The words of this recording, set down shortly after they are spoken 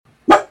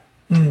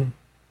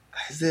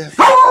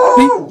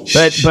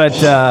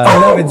But I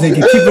love it,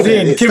 Ziggy. Keep it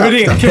in. Keep it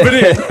in. Keep it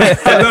in.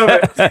 I love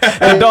it.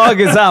 The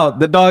dog is out.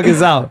 The dog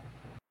is out.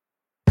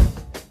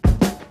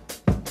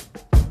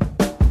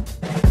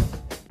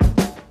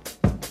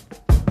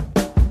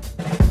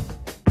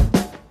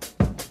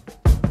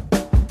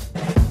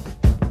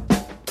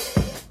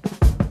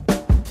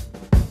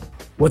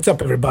 What's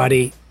up,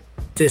 everybody?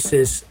 This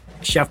is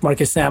Chef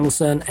Marcus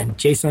Samuelsson and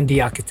Jason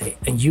Diakite,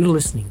 and you're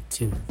listening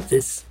to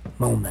This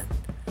Moment.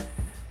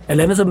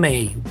 11th of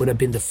May would have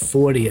been the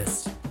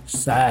 40th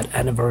sad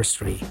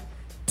anniversary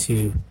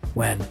to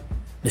when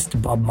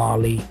Mr. Bob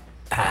Marley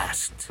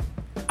passed.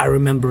 I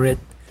remember it.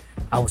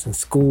 I was in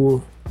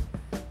school.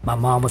 My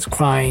mom was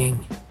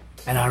crying,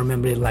 and I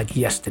remember it like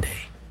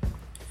yesterday.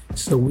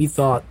 So we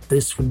thought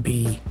this would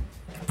be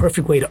the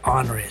perfect way to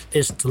honor it,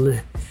 is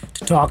to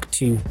talk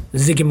to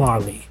Ziggy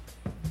Marley,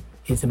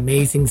 his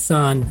amazing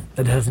son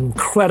that has an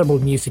incredible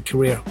music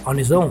career on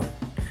his own.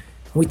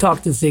 We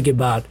talked to Ziggy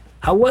about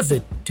how was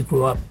it to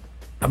grow up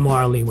a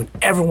Marley when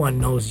everyone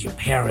knows your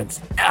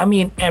parents. I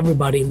mean,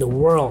 everybody in the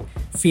world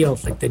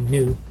feels like they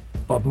knew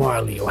Bob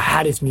Marley or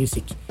had his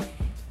music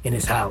in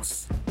his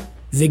house.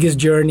 Ziggy's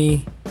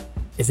journey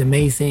is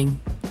amazing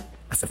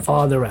as a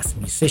father, as a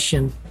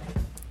musician,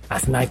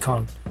 as an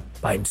icon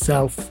by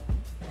himself.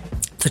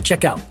 So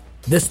check out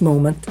This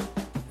Moment,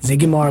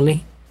 Ziggy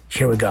Marley.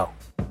 Here we go.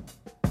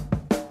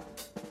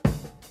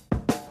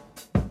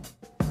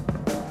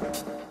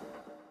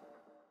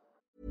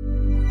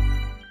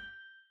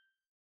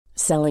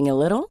 Selling a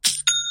little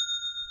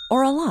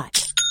or a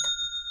lot?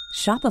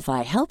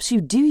 Shopify helps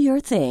you do your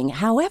thing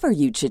however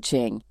you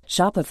cha-ching.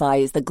 Shopify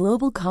is the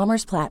global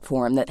commerce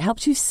platform that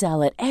helps you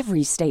sell at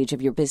every stage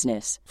of your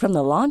business. From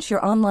the launch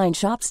your online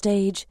shop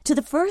stage to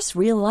the first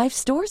real-life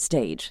store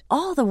stage,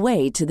 all the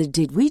way to the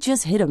did we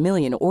just hit a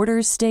million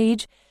orders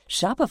stage.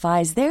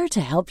 Shopify is there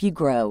to help you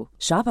grow.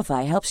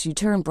 Shopify helps you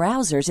turn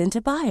browsers into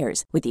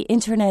buyers with the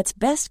internet's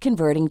best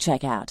converting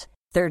checkout.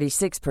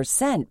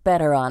 36%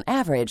 better on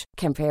average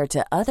compared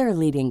to other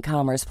leading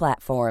commerce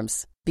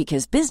platforms.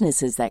 Because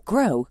businesses that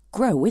grow,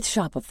 grow with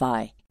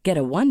Shopify. Get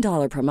a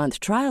 $1 per month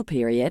trial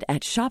period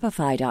at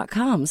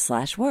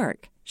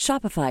shopify.com/work.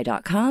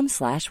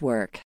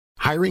 Shopify.com/work.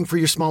 Hiring for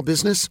your small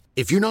business?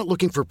 If you're not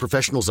looking for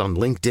professionals on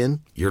LinkedIn,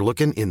 you're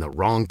looking in the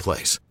wrong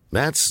place.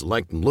 That's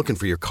like looking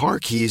for your car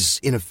keys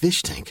in a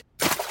fish tank.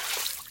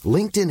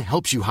 LinkedIn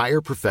helps you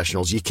hire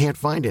professionals you can't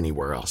find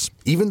anywhere else,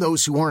 even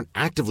those who aren't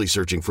actively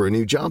searching for a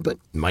new job but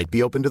might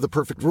be open to the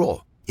perfect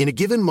role. In a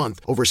given month,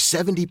 over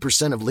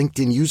 70% of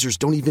LinkedIn users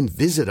don't even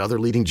visit other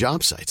leading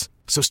job sites.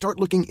 So start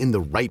looking in the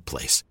right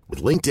place.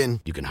 With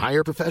LinkedIn, you can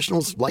hire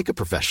professionals like a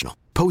professional.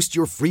 Post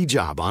your free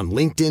job on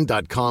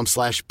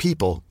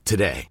linkedin.com/people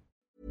today.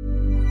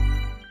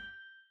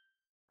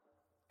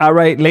 All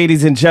right,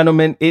 ladies and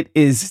gentlemen, it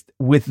is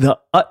with the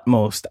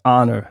utmost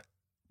honor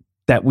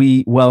that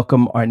we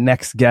welcome our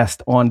next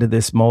guest onto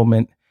This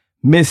Moment,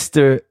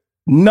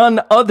 none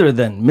other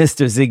than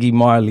Mr. Ziggy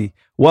Marley.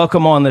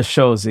 Welcome on the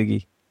show,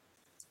 Ziggy.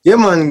 Yeah,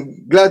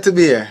 man. Glad to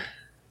be here.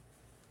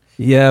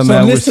 Yeah, so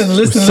man. Listen.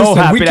 We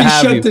can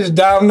shut this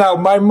down now.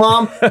 My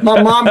mom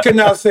can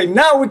now say,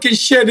 now we can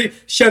shut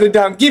it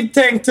down. Give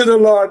thanks to the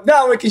Lord.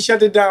 Now we can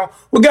shut it down.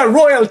 We got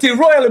royalty.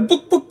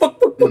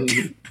 Book.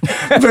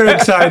 Very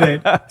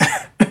excited.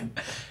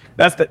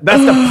 That's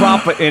the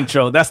proper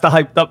intro. That's the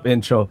hyped up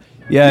intro.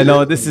 Yeah,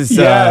 no, this is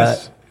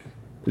yes.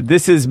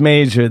 This is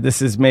major. This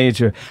is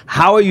major.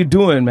 How are you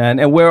doing, man?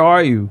 And where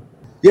are you?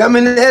 Yeah, I'm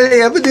in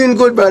LA. I've been doing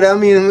good, brother. I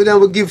mean, we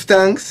give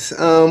thanks.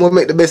 We'll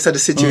make the best of the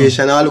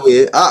situation all the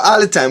way. All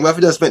the time. We have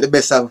to just make the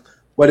best of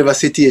whatever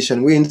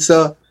situation we're in.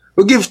 So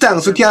we give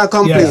thanks. We can't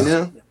complain, you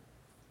know?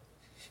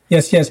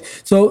 Yes.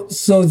 So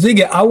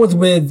Ziggy, I was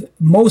with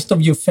most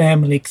of your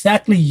family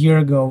exactly a year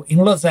ago in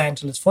Los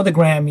Angeles for the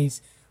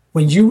Grammys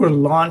when you were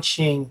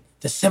launching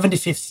the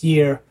 75th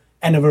year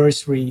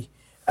anniversary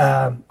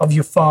of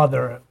your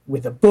father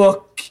with a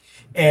book.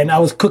 And I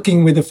was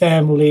cooking with the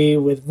family,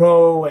 with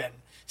Ro and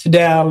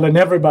Sadell and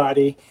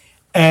everybody.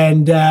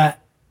 And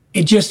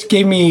it just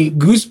gave me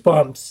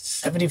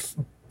goosebumps.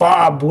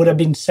 Bob would have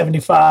been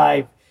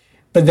 75,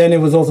 but then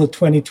it was also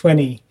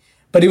 2020.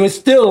 But it was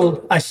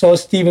still, I saw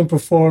Stephen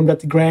perform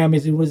at the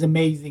Grammys. It was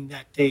amazing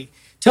that day.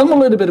 Tell me a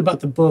little bit about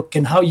the book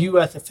and how you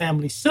as a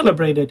family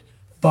celebrated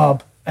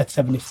Bob at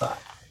 75.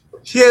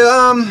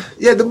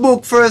 Yeah, the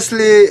book,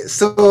 firstly,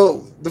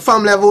 so the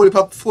family have only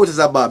put photos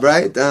of Bob,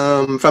 right?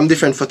 From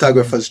different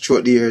photographers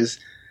throughout the years.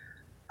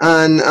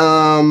 And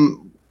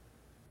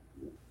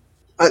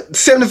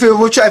 75,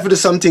 we'll try to do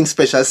something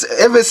special.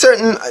 Every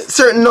certain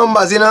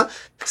numbers,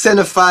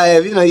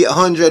 75,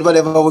 100,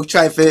 whatever, we'll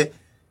try for,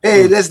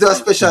 hey, let's do a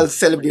special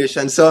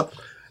celebration. So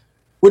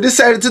we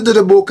decided to do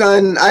the book,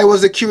 and I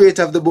was the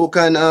curator of the book,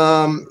 and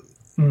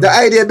the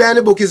idea behind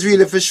the book is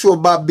really for show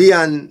Bob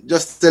beyond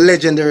just the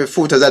legendary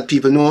photos that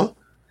people know,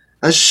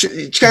 and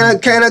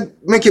kind of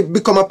make it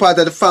become a part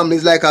of the family.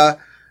 It's like a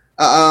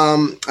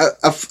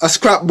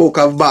scrapbook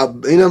of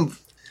Bob,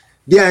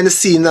 behind the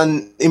scene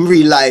and in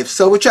real life.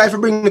 So we try to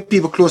bring the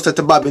people closer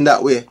to Bob in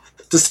that way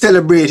to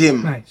celebrate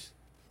him. Nice.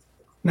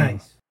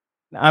 Nice.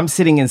 I'm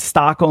sitting in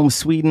Stockholm,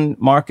 Sweden.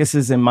 Marcus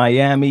is in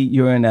Miami.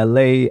 You're in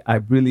LA.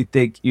 I really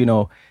think,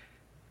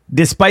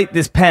 despite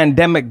this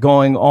pandemic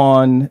going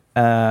on,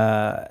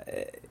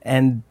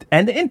 and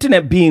the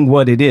internet being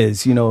what it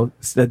is,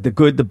 the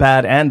good, the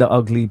bad, and the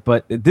ugly,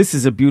 but this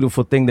is a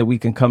beautiful thing that we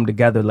can come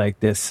together like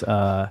this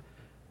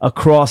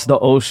across the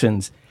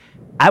oceans.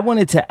 I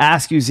wanted to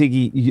ask you,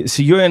 Ziggy,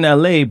 so you're in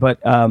LA, but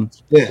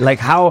like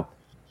how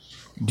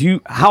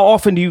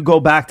often do you go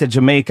back to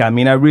Jamaica? I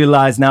mean, I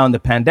realize now in the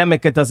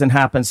pandemic it doesn't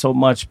happen so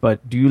much,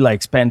 but do you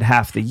like spend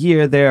half the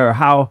year there, or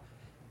how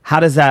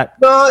does that?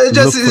 No, it's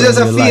just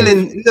a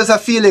feeling. Life? It's just a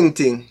feeling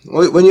thing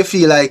when you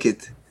feel like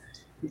it.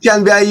 It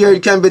can be a year,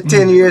 it can be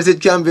 10 years, it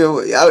can be.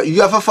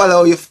 You have to follow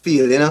how you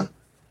feel,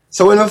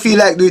 So when we feel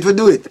like do it, we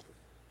do it.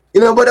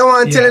 But I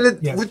want to tell you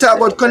that we talk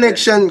about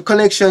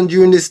connection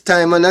during this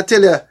time, and I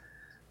tell you,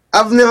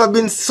 I've never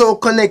been so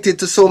connected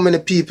to so many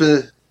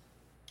people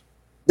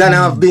than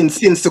I've been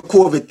since the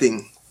COVID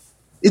thing.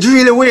 It's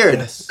really weird.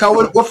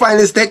 Because we find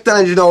this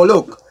technology now.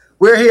 Look,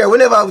 we're here. We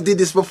never did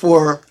this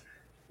before.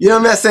 You know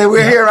what I'm saying?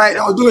 We're here right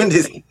now doing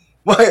this.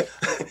 But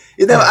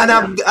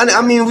I've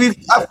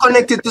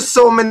connected to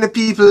so many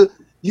people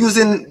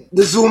using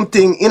the Zoom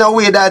thing in a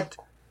way that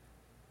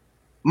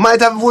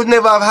would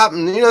never have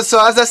happened. So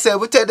as I said,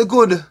 we take the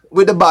good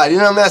with the bad. You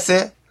know what I'm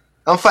saying?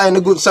 And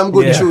find some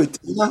good truth.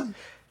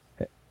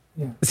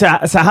 So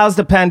how's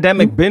the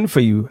pandemic been for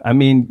you? I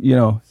mean,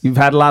 you've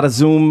had a lot of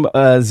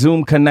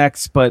Zoom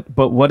connects, but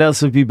what else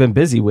have you been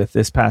busy with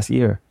this past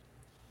year?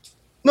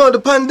 No,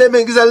 the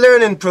pandemic is a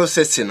learning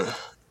process,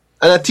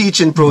 and a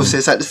teaching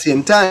process at the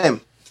same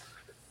time.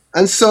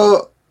 And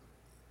so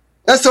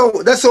that's how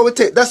we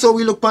take. That's how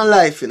we look on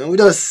life. We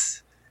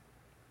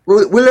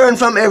learn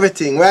from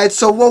everything, right?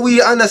 So what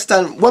we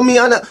understand,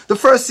 the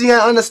first thing I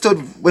understood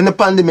when the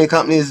pandemic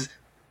happened is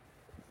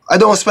I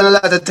don't spend a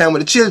lot of time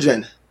with the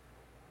children.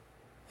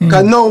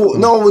 Because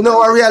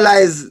now I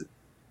realize,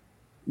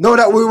 now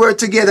that we were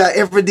together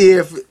every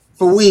day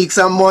for weeks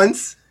and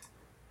months,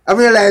 I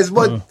realized,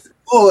 I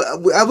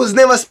was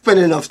never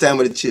spending enough time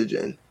with the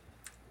children.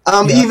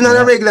 Even on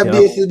a regular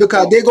basis,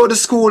 because they go to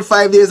school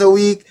 5 days a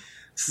week.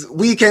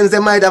 Weekends they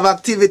might have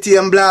activity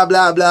and blah,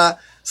 blah, blah.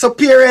 So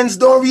parents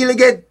don't really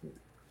get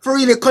to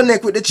really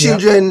connect with the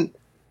children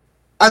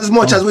as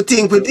much as we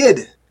think we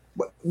did.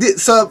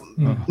 So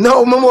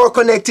now we're more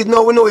connected,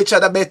 now we know each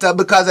other better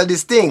because of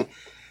this thing.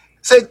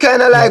 So it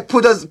kind of like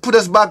put us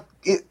back.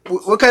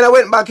 We kind of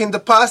went back in the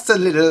past a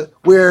little,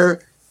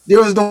 where there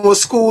was no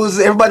schools.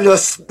 Everybody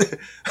was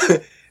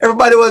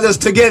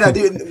just together.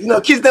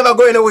 Kids never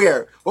go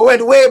anywhere. We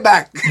went way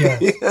back.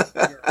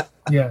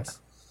 Yes.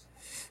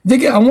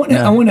 Diggy, I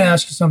want to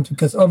ask you something,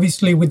 because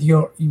obviously with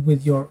your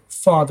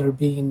father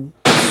being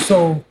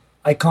so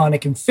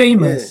iconic and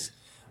famous,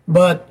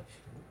 but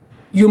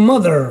your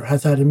mother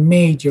has had a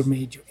major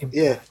impact.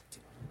 Yeah.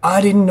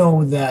 I didn't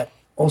know that.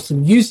 Also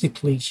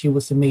musically, she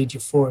was a major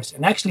force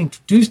and actually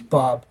introduced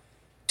Bob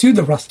to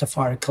the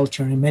Rastafari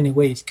culture in many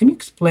ways. Can you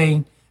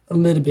explain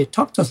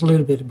talk to us a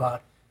little bit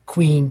about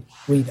Queen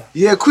Rita?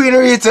 Yeah, Queen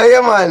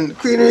Rita, man.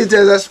 Queen Rita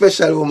is a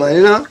special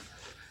woman,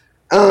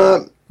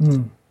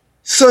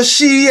 So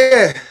she,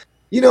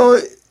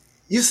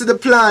 you see the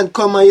plant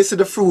come and you see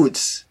the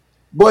fruits.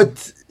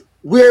 But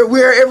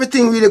where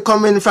everything really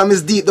coming from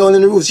is deep down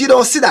in the roots. You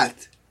don't see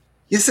that.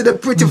 You see the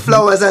pretty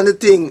flowers and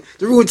the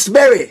roots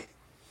berry.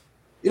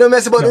 You know what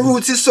I'm saying? But the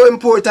roots is so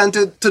important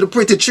to the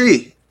pretty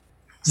tree.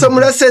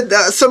 Someone that said,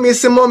 somebody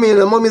say mommy,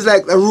 mommy is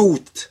like a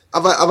root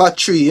of a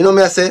tree. You know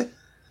what I'm saying?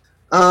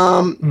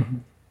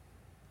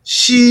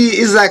 She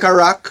is like a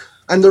rock,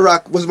 and the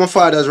rock was my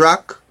father's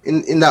rock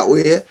in that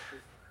way.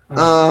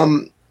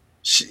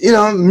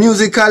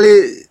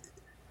 Musically,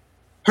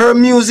 her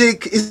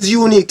music is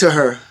unique to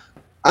her,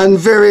 and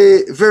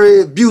very,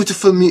 very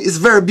beautiful. It's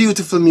very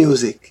beautiful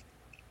music.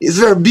 It's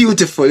very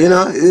beautiful,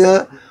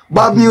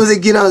 Bob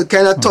music,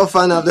 kind of tough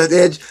and off the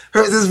edge.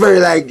 Hers is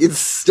very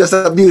it's just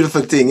a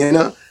beautiful thing,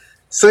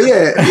 So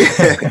yeah.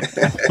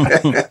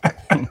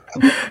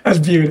 That's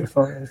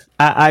beautiful.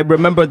 I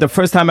remember the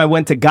first time I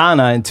went to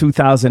Ghana in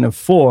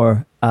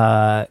 2004,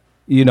 and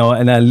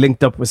I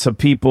linked up with some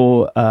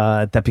people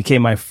that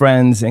became my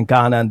friends in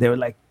Ghana, and they were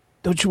like,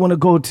 don't you want to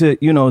go to,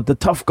 the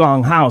Tough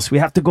Gong house? We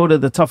have to go to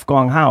the Tough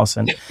Gong house.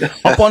 And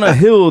up on a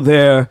hill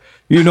there,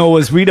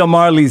 was Rita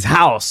Marley's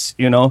house,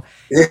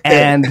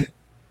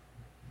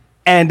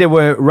 And there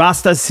were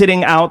Rastas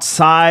sitting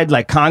outside,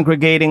 like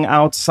congregating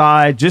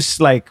outside, just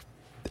like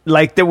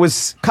there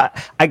was,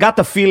 I got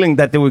the feeling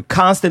that there was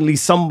constantly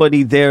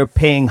somebody there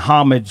paying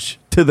homage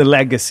to the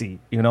legacy,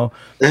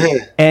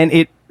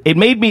 And it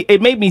made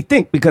me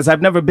think, because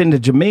I've never been to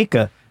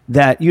Jamaica,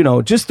 that,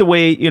 just the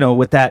way,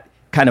 with that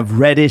kind of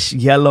reddish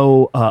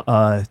yellow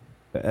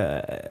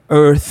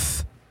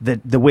earth,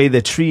 the way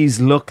the trees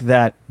look,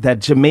 that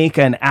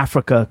Jamaica and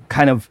Africa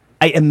kind of,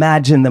 I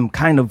imagine them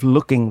kind of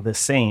looking the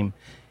same.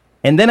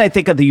 And then I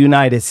think of the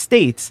United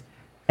States,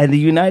 and the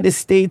United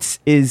States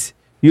is,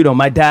 you know,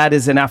 my dad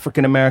is an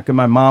African American,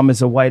 my mom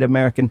is a white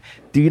American.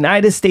 The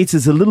United States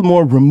is a little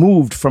more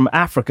removed from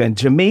Africa, and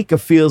Jamaica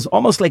feels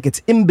almost like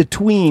it's in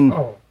between,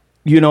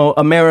 you know,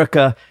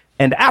 America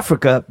and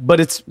Africa, but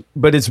it's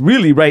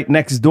really right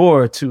next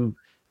door to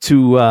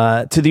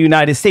the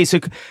United States. So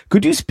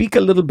could you speak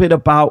a little bit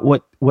about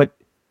what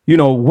you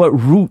know, what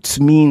roots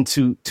mean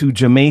to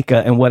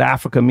Jamaica and what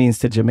Africa means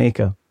to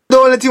Jamaica? The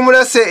only thing what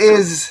I say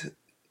is,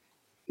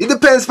 it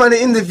depends on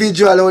the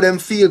individual how them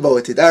feel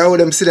about it or how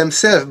them see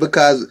themselves.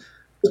 Because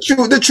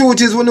the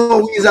truth is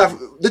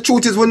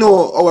we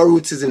know our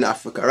roots is in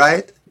Africa,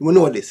 right? We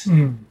know this.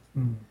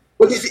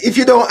 But if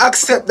you don't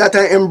accept that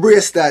and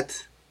embrace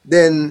that,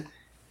 then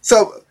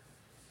so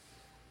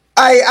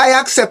I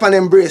accept and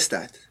embrace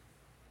that,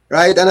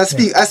 right? And I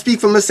speak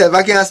for myself.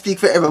 I can't speak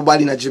for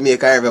everybody in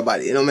Jamaica.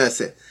 Everybody, you know what I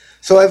say.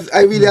 So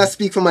I really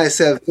speak for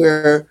myself,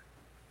 where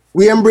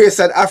we embrace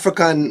that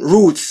African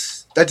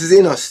roots that is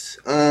in us,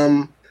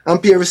 and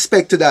pay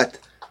respect to that,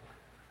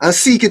 and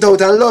seek it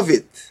out and love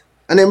it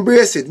and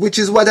embrace it, which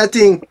is what I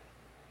think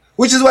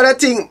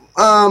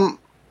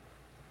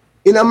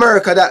in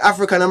America that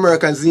African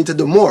Americans need to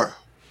do more.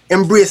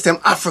 Embrace them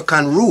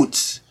African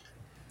roots.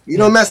 You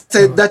know,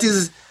 Master, that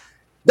is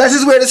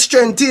where the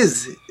strength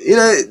is. You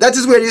know, that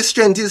is where your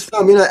strength is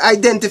from. You know,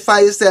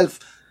 identify yourself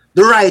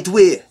the right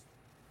way.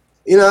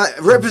 You know,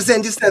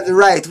 represent yourself the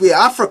right way,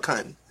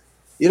 African.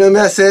 You know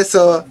what I say?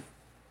 So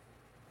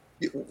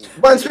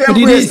once we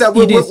embrace that,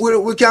 we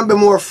can be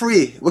more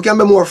free. We can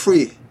be more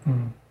free.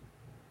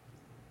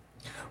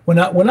 When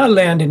I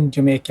land in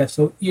Jamaica,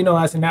 so, you know,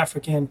 as an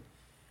African,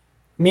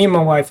 me and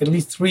my wife, at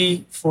least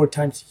 3-4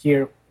 times a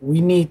year, we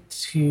need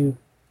to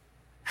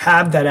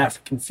have that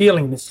African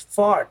feeling. It's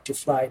far to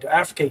fly to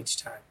Africa each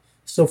time.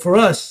 So for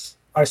us,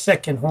 our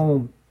second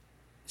home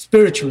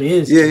spiritually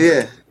is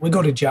we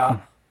go to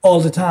Jah all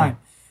the time.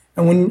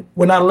 And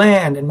when I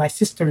land, and my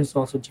sister is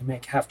also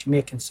half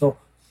Jamaican, so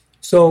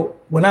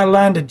when I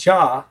land at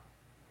Jah,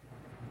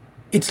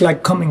 it's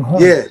like coming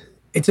home. Yeah.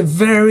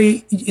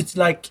 It's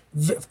like,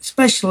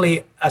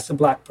 especially as a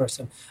Black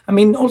person. I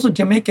mean, also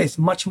Jamaica is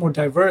much more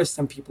diverse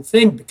than people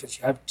think, because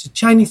you have the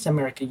Chinese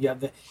American, you have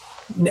the,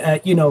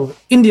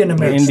 Indian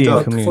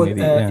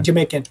American,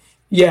 Jamaican.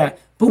 Yeah.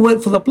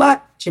 But for the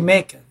Black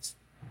Jamaicans,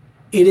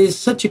 it is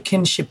such a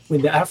kinship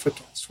with the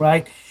Africans,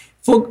 right?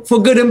 For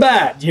good and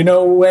bad, you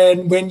know,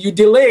 when you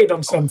delayed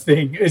on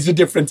something, it's a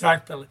different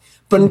type of,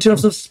 but in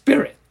terms of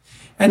spirit.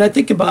 And I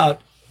think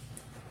about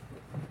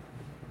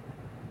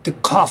the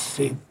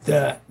coffee,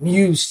 the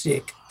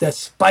music, the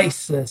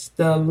spices,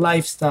 the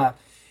lifestyle.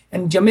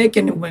 And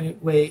Jamaican in a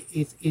way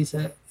is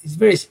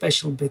very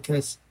special,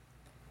 because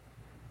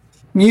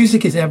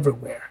music is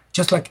everywhere.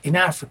 Just like in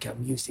Africa,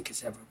 music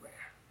is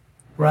everywhere,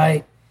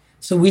 right?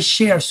 So we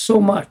share so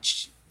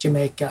much,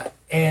 Jamaica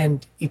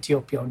and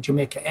Ethiopia, and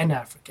Jamaica and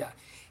Africa,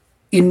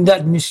 in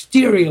that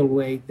mysterious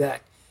way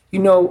that, you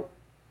know,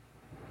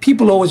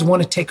 people always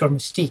want to take our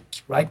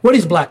mystique, right? What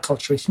is Black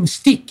culture? It's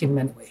mystique in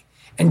many ways.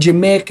 And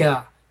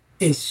Jamaica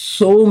is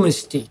so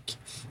mystique.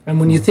 And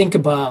when you think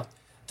about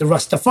the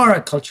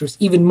Rastafari culture, it's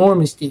even more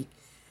mystique.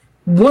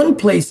 One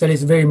place that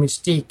is very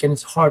mystique and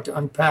it's hard to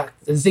unpack,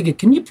 Ziggy,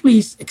 can you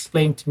please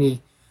explain to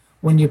me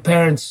when your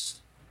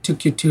parents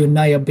took you to a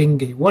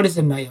Nyabinghi? What is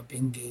a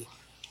Nyabinghi?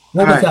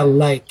 What was that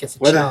like as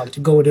a child to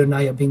go to a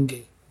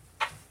Nyabinghi?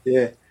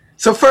 Yeah.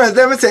 So first,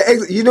 let me say,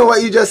 you know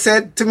what you just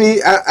said to me?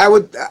 All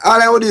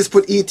I would do is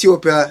put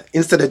Ethiopia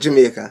instead of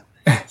Jamaica.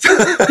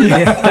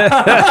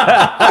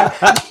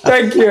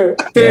 Thank you.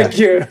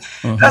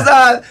 That's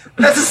all.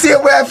 That's the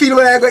same way I feel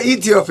when I go to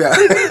Ethiopia.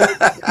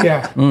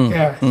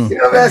 You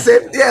know what I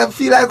said? Yeah,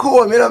 feel like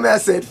home. You know what I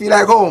said? Feel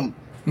like home.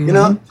 You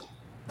know.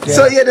 Yeah.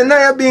 So the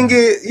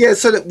Nyabinghi.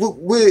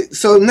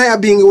 So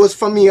Nyabinghi was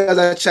for me as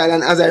a child,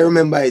 and as I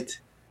remember it.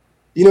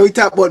 You know, we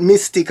talk about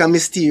mystic and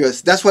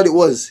mysterious. That's what it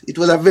was. It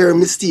was a very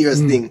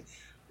mysterious thing,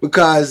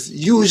 because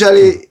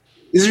usually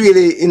it's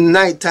really in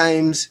night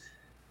times,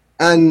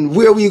 and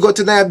where we go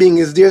to Nyabinghi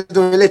is there's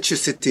no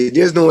electricity,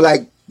 there's no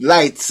like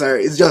lights, or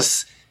it's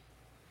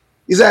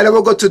either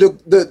we go to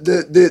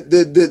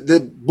the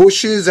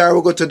bushes or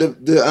we go to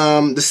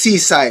the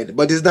seaside,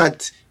 but it's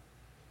not.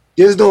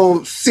 There's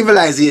no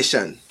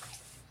civilization.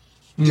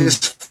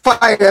 Just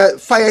fire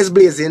is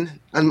blazing,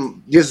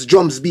 and there's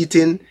drums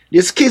beating.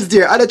 There's kids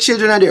there, other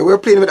children are there. We're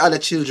playing with other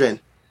children.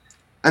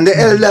 And the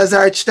elders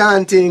are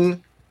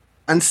chanting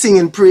and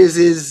singing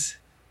praises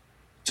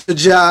to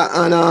Jah,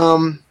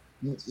 and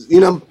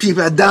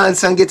people are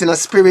dancing and getting a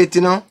spirit,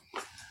 you know.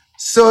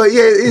 So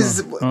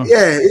it's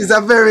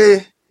a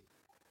very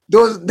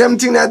them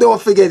things I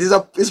don't forget.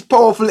 It's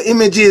powerful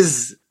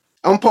images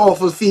and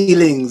powerful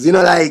feelings, you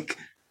know, like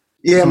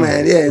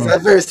man, it's a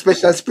very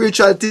special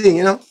spiritual thing,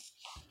 you know.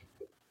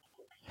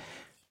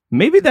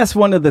 Maybe that's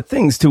one of the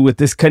things, too, with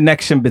this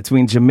connection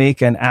between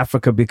Jamaica and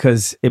Africa,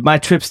 because in my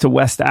trips to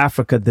West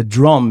Africa, the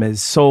drum is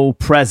so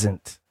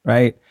present,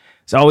 right?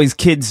 It's always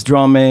kids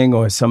drumming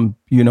or some,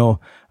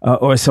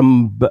 or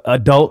some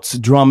adults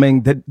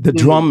drumming. The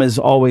drum is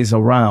always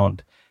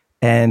around.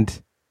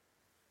 And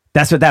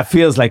that's what that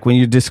feels like when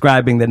you're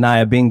describing the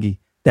Nyabinghi.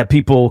 that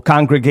people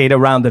congregate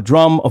around the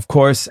drum, of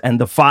course, and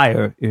the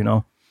fire, you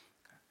know.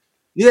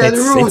 Yeah, the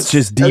roots.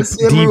 It's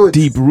just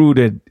deep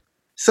rooted.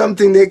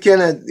 Something they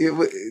cannot,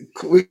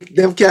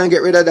 them can't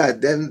get rid of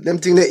that. Them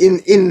thing they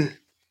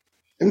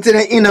them thing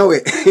they in a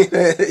way.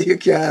 You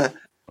can't,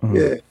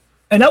 yeah.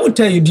 And I would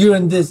tell you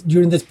during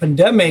this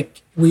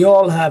pandemic, we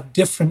all have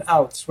different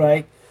outs,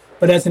 right?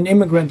 But as an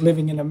immigrant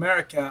living in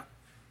America,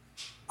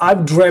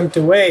 I've dreamt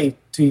away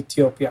to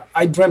Ethiopia.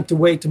 I dreamt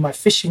away to my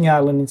fishing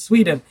island in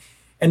Sweden.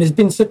 And it's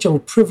been such a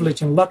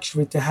privilege and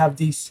luxury to have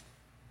these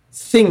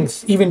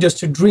things, even just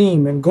to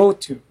dream and go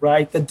to,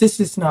 right? That this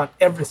is not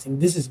everything.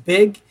 This is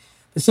big.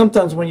 But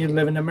sometimes when you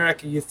live in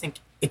America, you think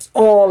it's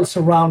all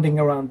surrounding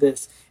around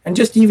this. And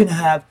just even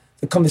have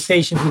the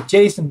conversations with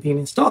Jason being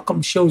in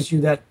Stockholm shows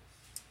you that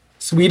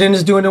Sweden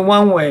is doing it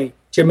one way,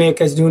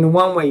 Jamaica is doing it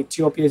one way,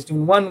 Ethiopia is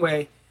doing one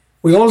way.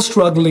 We're all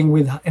struggling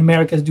with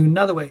America is doing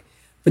another way.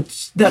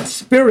 But that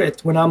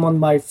spirit when I'm on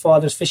my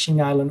father's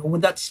fishing island, or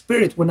with that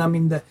spirit when I'm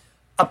in the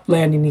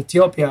upland in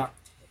Ethiopia,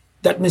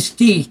 that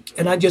mystique,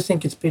 and I just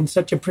think it's been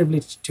such a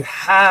privilege to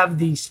have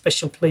these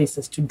special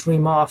places to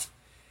dream of.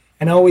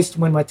 And I always,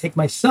 when I take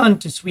my son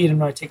to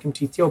Sweden or I take him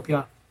to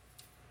Ethiopia,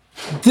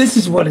 this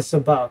is what it's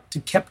about,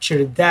 to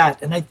capture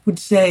that. And I would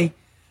say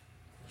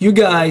you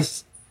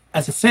guys,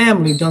 as a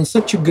family, done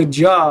such a good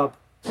job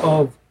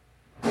of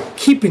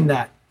keeping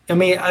that. I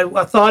mean,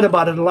 I thought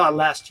about it a lot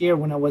last year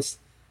when it was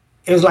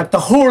like the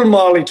whole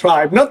Mali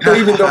tribe, not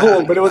even the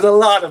whole, but it was a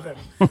lot of them,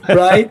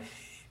 right?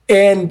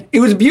 And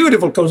it was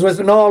beautiful because it was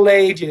in all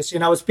ages. You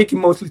know, I was speaking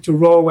mostly to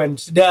Ro and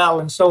Sidel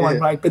and so on,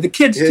 right? But the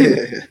kids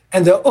too.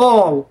 And they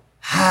all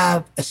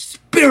have a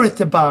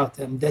spirit about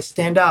them. They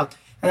stand out.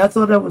 And I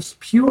thought that was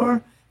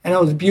pure and that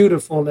was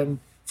beautiful. And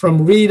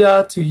from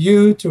Rita to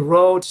you to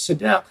Ro to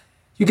Sidel,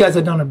 you guys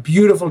have done a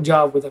beautiful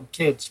job with them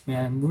kids,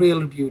 man.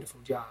 Really beautiful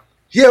job.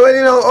 Yeah, well,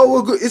 you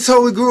know, it's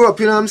how we grew up.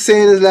 You know what I'm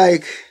saying? It's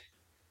like,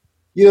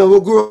 you know,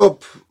 we grew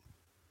up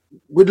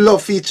with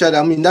love for each other.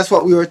 I mean, that's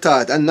what we were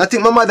taught. And I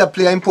think my mother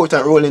played an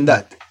important role in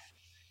that.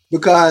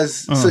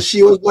 Because, so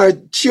she was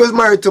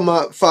married to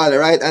my father,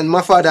 right? And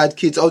my father had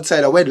kids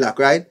outside of wedlock,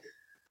 right?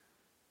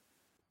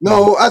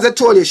 No, as I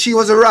told you, she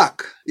was a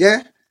rock,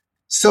 yeah?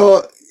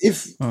 So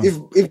if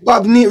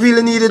Bob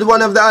really needed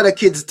one of the other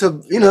kids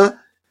to, you know,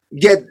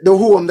 get the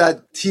home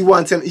that he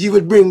wants, he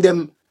would bring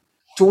them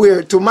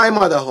to my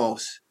mother's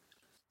house.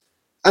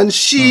 And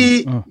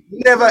she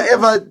never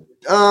ever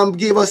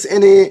gave us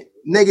any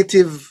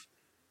negative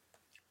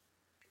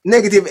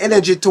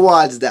energy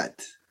towards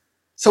that.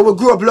 So we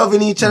grew up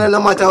loving each other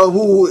no matter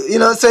who, you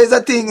know, so it's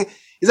a thing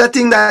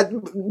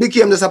that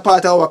became just a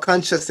part of our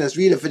consciousness,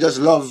 really, if we just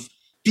love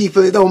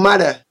people, it don't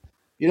matter.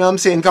 You know what I'm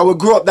saying? Because we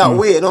grew up that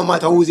way, no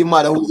matter who's your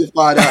mother, who's your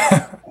father,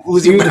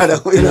 who's your mother,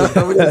 you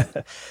know.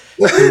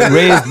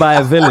 Raised by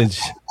a village.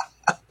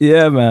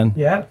 Yeah, man.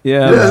 Yeah.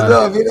 Man.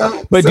 Love, you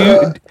know? But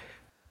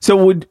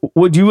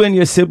would you and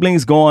your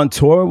siblings go on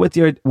tour with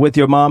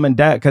your mom and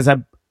dad? Because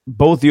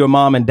both your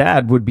mom and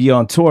dad would be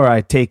on tour.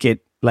 I take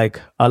it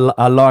like a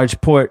large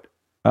part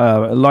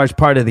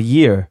of the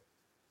year.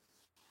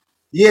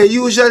 Yeah,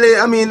 usually.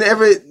 I mean, it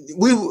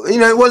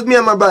was me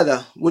and my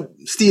brother with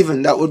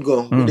Stephen that would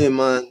go with him,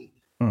 man.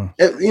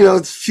 You know,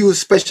 a few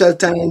special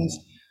times.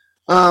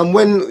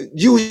 When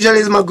usually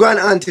it's my grand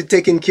auntie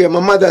taking care. My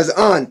mother's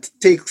aunt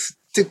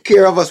took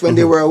care of us when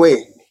they were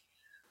away.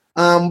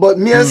 But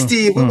me and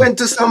Steve, we went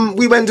to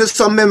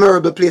some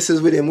memorable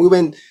places with him. We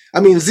went,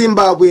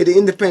 Zimbabwe, the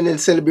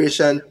independence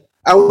celebration.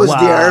 I was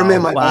there. I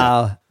remember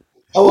that.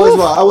 I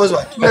was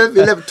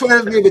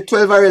 12, maybe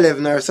 12 or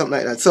 11 or something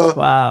like that. So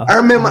I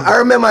remember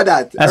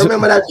that. I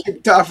remember that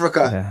trip to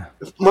Africa.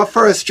 Yeah. My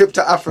first trip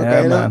to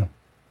Africa, you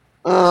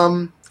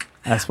know.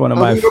 That's one of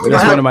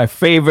my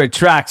favorite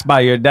tracks by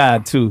your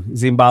dad too,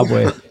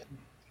 Zimbabwe.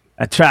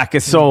 That track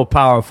is so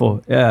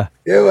powerful. Yeah.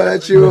 Yeah, well,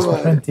 that's true,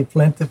 man.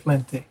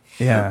 Plenty.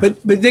 Yeah.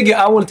 But Digga,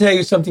 I will tell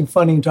you something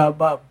funny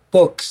about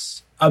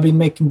books. I've been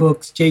making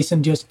books.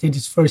 Jason just did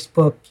his first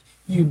book.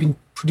 You've been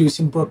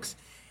producing books.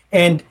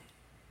 And,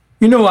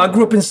 you know, I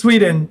grew up in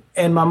Sweden,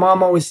 and my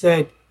mom always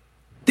said,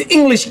 the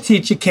English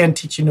teacher can't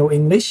teach you no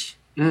English.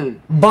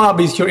 Bob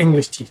is your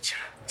English teacher.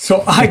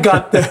 So I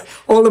got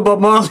all the Bob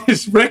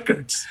Marley's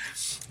records.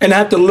 And I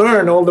had to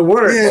learn all the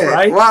words,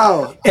 right?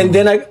 Wow. And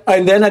then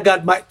I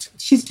got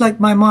she's like,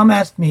 my mom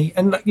asked me,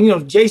 and you know,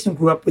 Jason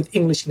grew up with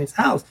English in his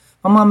house.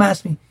 My mom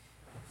asked me,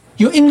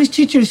 your English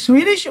teacher is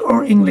Swedish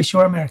or English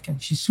or American?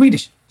 She's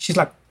Swedish. She's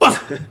like,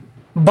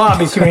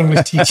 Bob is your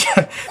English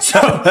teacher. So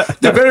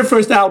the very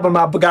first album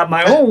I got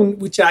my own,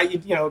 which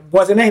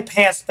wasn't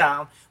hands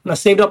down. When I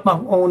saved up my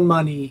own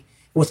money,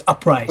 it was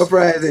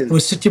Uprising. It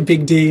was such a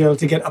big deal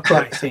to get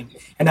Uprising.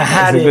 And I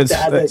had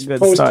this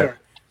poster.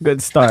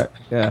 Good start,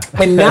 yeah.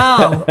 And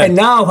now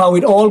how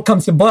it all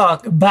comes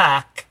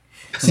back.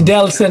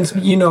 Sidel sends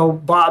me,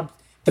 Bob,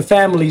 the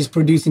family is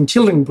producing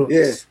children's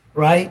books,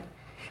 right?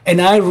 And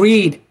I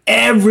read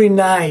every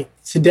night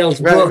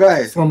Sidel's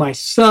book for my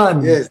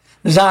son,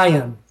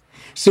 Zion.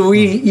 So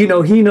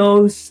he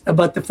knows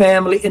about the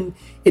family, and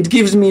it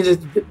gives me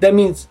that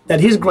means that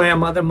his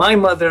grandmother, my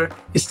mother,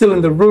 is still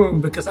in the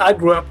room because I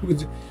grew up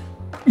with,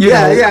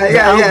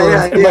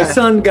 and my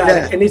son got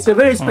it, and it's a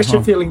very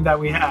special feeling that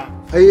we have.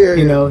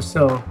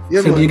 So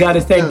you got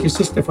to thank your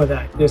sister for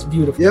that. That's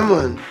beautiful. Yeah,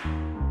 man.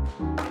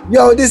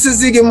 Yo, this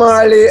is Ziggy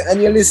Marley,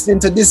 and you're listening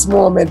to This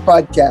Moment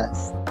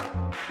podcast.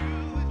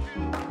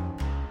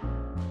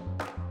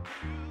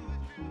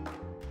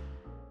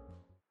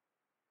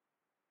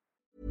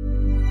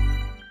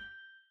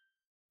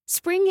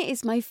 Spring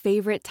is my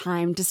favorite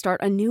time to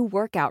start a new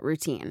workout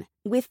routine.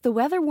 With the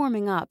weather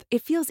warming up,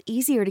 it feels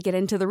easier to get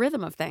into the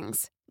rhythm of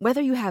things.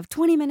 Whether you have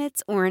 20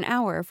 minutes or an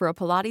hour for a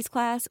Pilates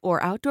class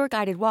or outdoor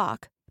guided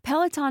walk,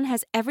 Peloton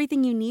has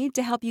everything you need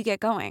to help you get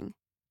going.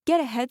 Get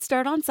a head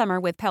start on summer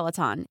with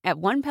Peloton at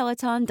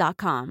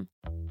onepeloton.com.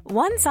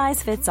 One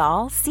size fits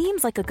all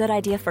seems like a good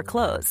idea for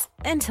clothes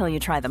until you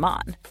try them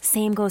on.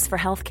 Same goes for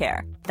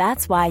healthcare.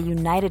 That's why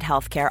United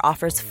Healthcare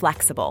offers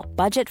flexible,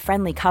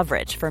 budget-friendly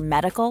coverage for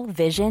medical,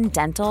 vision,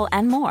 dental,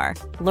 and more.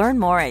 Learn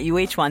more at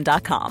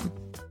uh1.com.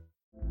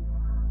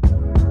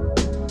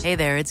 Hey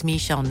there, it's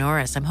Michelle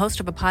Norris. I'm host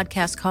of a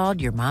podcast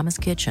called Your Mama's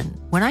Kitchen.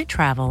 When I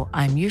travel,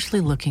 I'm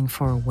usually looking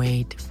for a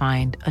way to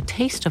find a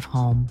taste of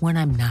home when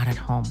I'm not at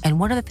home. And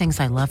one of the things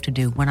I love to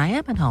do when I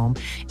am at home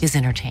is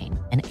entertain.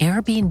 And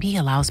Airbnb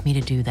allows me to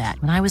do that.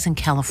 When I was in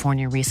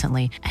California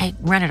recently, I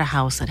rented a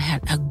house that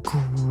had a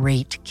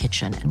great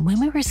kitchen. And when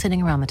we were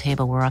sitting around the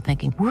table, we were all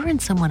thinking, we're in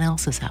someone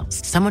else's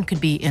house. Someone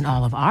could be in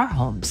all of our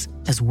homes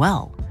as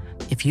well.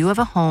 If you have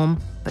a home,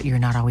 but you're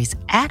not always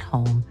at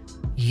home,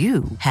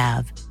 you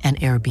have an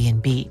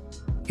Airbnb.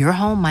 Your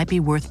home might be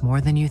worth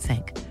more than you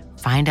think.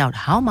 Find out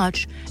how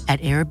much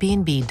at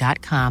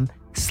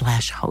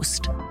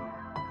airbnb.com/host.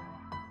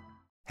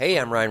 Hey,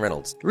 I'm Ryan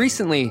Reynolds.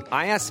 Recently,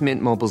 I asked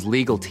Mint Mobile's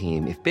legal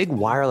team if big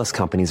wireless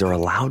companies are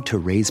allowed to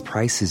raise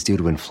prices due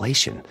to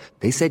inflation.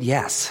 They said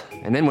yes.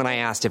 And then when I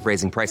asked if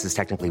raising prices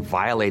technically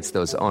violates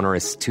those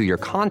onerous 2-year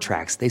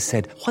contracts, they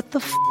said, "What the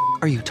f***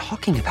 are you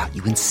talking about,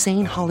 you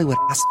insane Hollywood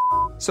ass?"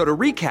 So to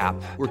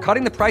recap, we're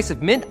cutting the price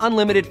of Mint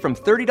Unlimited from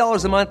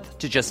 $30 a month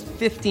to just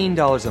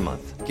 $15 a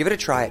month. Give it a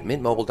try at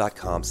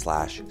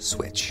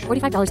mintmobile.com/switch.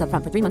 $45 up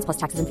front for 3 months plus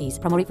taxes and fees.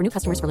 Promo rate for new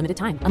customers for limited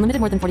time. Unlimited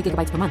more than 40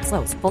 gigabytes per month.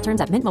 Slows full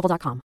terms at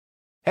mintmobile.com.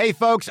 Hey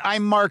folks,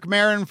 I'm Mark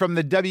Maron from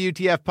the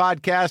WTF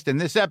Podcast, and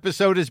this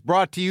episode is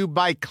brought to you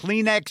by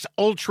Kleenex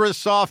Ultra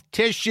Soft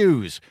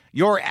Tissues,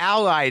 your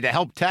ally to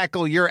help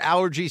tackle your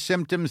allergy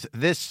symptoms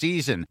this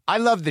season. I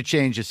love the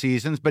change of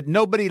seasons, but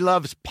nobody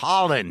loves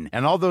pollen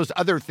and all those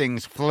other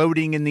things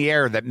floating in the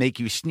air that make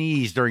you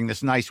sneeze during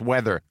this nice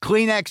weather.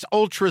 Kleenex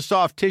Ultra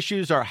Soft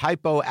Tissues are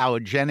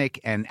hypoallergenic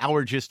and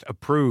allergist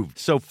approved,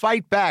 so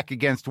fight back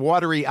against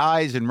watery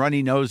eyes and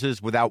runny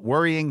noses without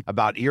worrying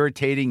about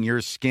irritating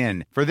your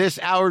skin. For this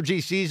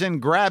allergy season,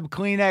 grab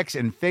Kleenex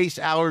and face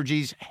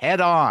allergies head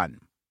on.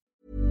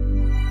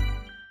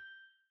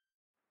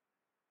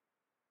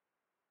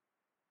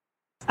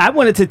 I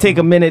wanted to take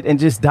a minute and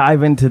just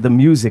dive into the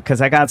music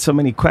because I got so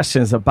many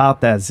questions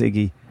about that,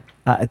 Ziggy.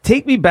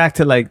 Take me back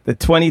to like the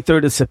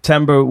 23rd of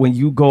September when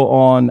you go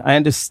on. I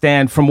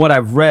understand from what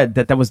I've read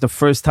that was the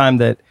first time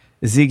that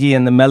Ziggy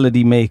and the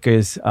Melody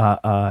Makers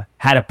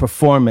had a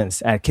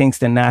performance at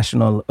Kingston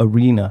National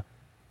Arena.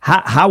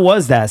 How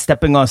was that?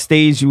 Stepping on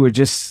stage, you were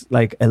just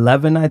like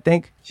 11, I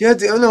think? Yeah,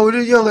 no, we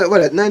were young, at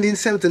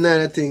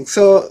 1979, I think.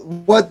 So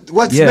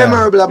what's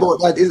memorable about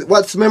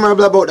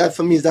that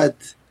for me is that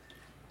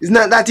it's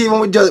not that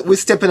even we're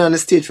stepping on the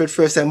stage for the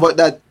first time, but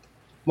that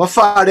my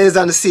father is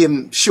on the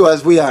same show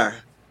as we are.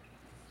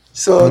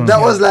 So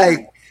that was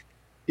like,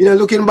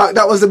 looking back,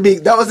 that was a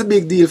big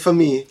deal for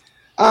me.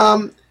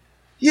 We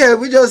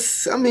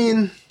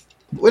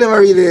never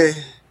really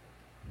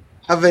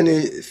have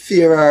any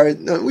fear or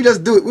we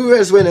just do it. We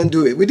just went and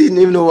do it. We didn't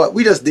even know what,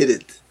 we just did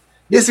it.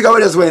 Basically, we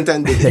just went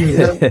and did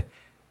it,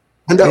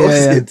 and that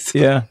was it. So.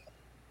 Yeah.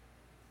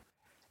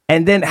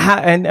 And then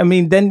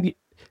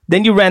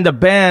then you ran the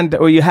band,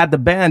 or you had the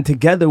band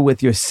together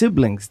with your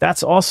siblings.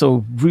 That's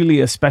also really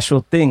a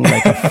special thing,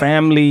 like a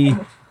family,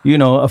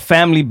 a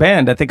family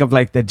band. I think of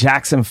like the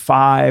Jackson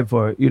 5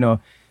 or,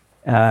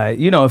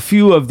 a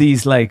few of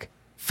these like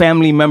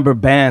family member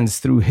bands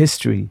through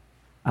history.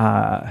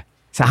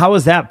 So how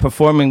was that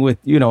performing with,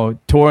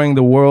 touring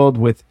the world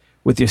with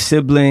your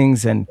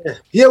siblings and?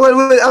 Yeah,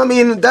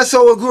 that's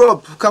how we grew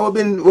up. Cause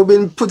we've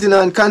been putting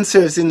on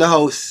concerts in the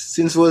house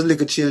since we was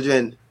little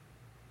children.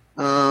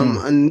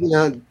 And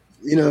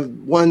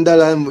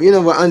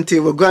 $1, our auntie,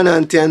 our grand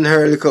auntie and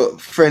her little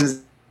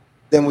friends,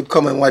 then would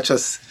come and watch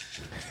us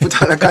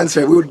put on a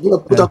concert. We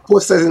would put up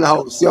posters in the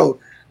house,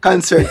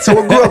 concert.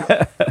 So we grew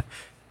up.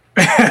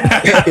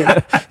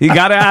 You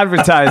gotta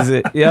advertise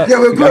it. Yeah,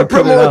 we grew up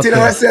promoting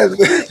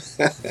ourselves.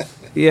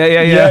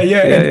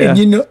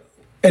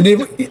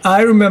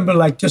 I remember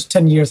like just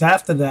 10 years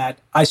after that,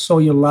 I saw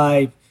you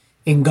live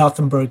in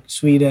Gothenburg,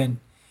 Sweden.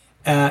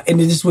 And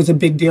this was a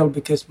big deal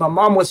because my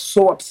mom was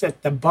so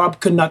upset that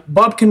Bob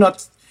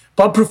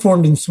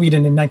performed in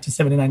Sweden in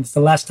 1979. It's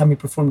the last time he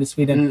performed in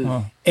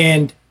Sweden.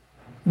 And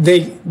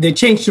they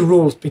changed the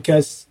rules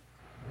because,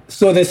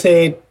 so they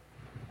said,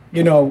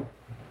 you know,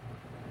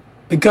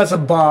 because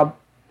of Bob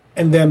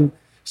and them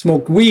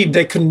smoked weed,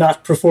 they could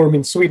not perform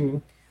in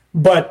Sweden.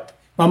 But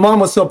my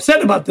mom was so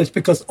upset about this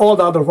because all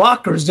the other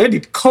rockers, they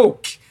did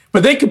coke,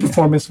 but they could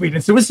perform in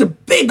Sweden. So it was a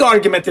big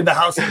argument in the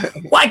house.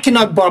 Why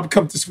cannot Bob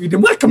come to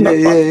Sweden? Why come not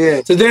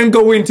Bob? So then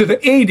go into the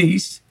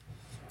 80s,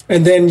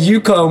 and then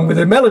you come with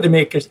the Melody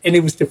Makers, and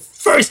it was the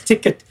first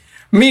ticket.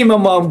 Me and my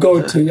mom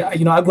go to,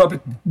 you know, I grew up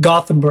in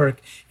Gothenburg,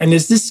 and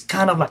there's this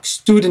kind of like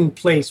student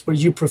place where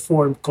you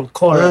perform called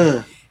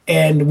Kora.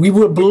 And we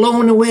were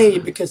blown away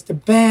because the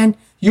band,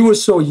 you were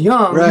so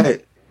young,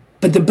 right?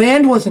 But the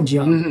band wasn't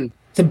young. Mm-hmm.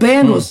 The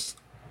band was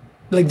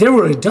like, they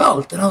were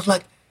adult. And I was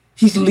like,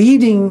 he's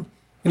leading,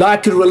 you know, I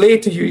could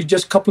relate to you. You're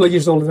just a couple of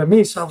years older than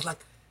me. So I was like,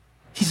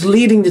 he's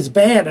leading this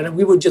band. And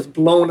we were just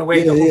blown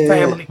away. The whole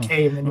family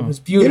came, and it was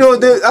beautiful. You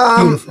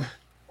know,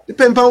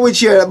 depending on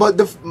which year,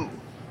 but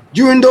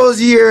during those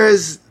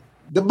years,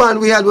 the band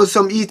we had was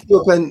some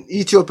Ethiopian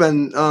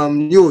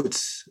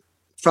youths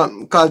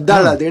called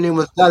Dalal. Their name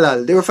was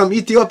Dalal. They were from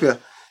Ethiopia.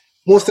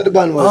 Most of the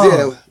band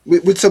was,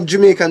 with some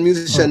Jamaican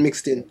musician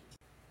mixed in.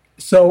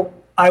 So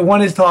I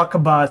want to talk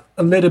about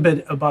a little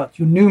bit about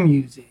your new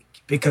music,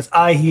 because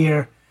I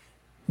hear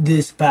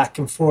this back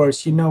and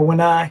forth. You know,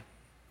 when I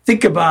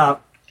think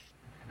about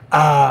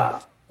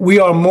We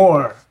Are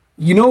More,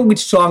 you know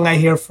which song I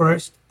hear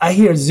first? I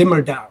hear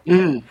Zimmer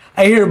Down.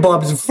 I hear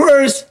Bob's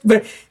first,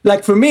 but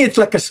like for me, it's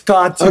like a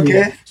ska to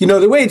me. You know,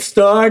 the way it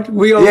started,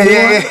 We Are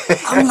More.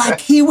 I'm like,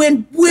 he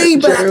went way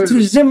back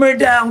to Zimmer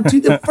Down,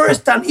 to the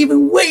first time,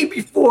 even way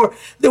before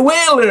the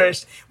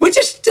Wailers, which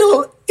is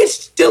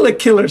still a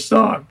killer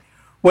song.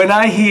 When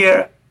I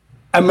hear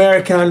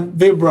American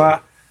Vibra,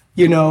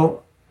 you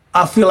know,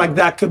 I feel like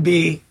that could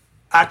be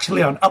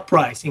actually on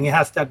Uprising. It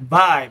has that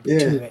vibe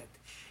to it.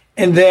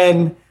 And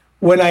then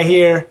when I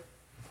hear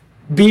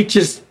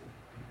Beaches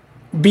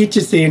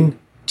in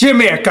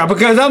Jamaica,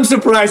 because I'm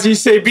surprised you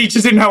say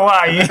beaches in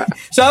Hawaii.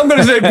 So I'm going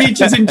to say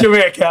beaches in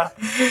Jamaica.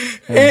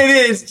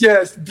 It is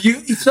just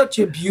it's such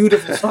a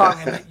beautiful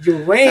song, and your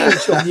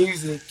range of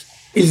music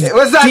is deep.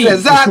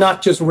 It's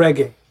not just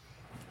reggae.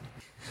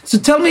 So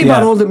tell me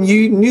about all the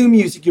new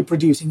music you're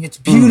producing. It's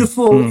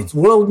beautiful. It's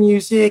world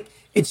music.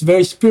 It's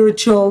very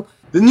spiritual.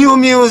 The new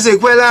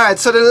music. Well, all right.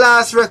 So the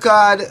last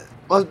record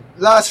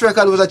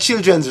was a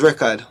children's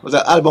record. It was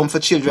an album for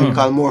children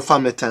called More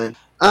Family Time.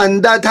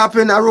 And that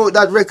happened, I wrote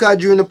that record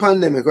during the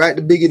pandemic, right?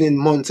 The beginning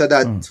months of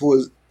that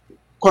whole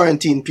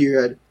quarantine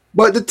period.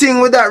 But the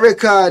thing with that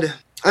record,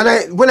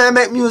 and when I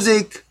make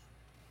music,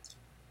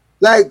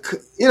 like,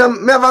 you know,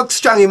 I have a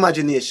strong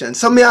imagination.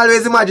 So me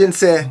always imagine,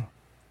 say,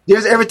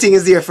 everything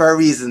is there for a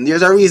reason.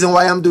 There's a reason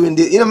why I'm doing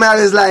this. You know, me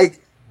always like,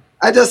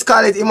 I just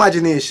call it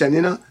imagination,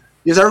 you know?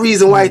 There's a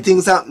reason why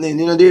things happening.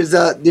 You know, there's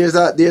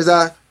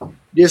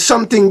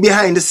something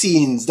behind the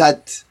scenes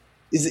that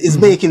is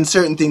making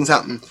certain things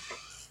happen.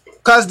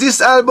 Because this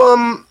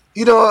album,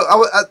 you know,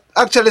 I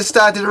actually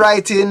started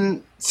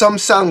writing some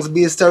songs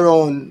based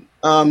around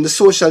the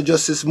social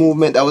justice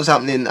movement that was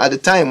happening at the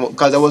time,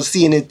 because I was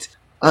seeing it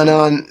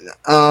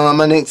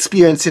and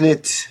experiencing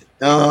it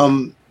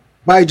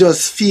by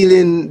just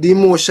feeling the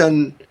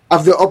emotion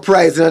of the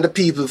uprising of the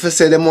people for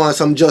say they want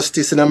some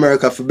justice in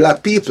America for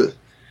black people.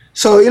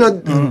 So, you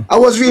know, I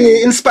was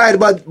really inspired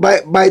by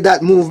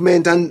that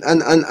movement and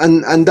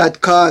that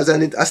cause,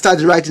 and I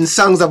started writing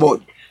songs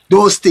about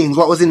those things,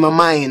 what was in my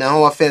mind and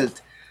how I felt.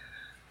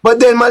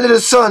 But then my little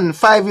son,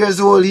 5 years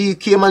old, he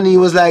came and he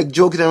was like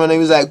joking around, and he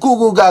was like, Goo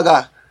Goo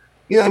Gaga,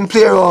 you know, and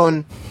play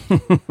around.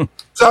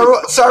 so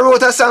I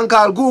wrote a song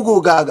called Goo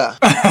Goo Gaga.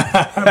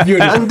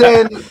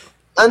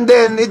 and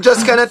then it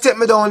just kind of took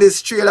me down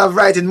this trail of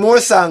writing more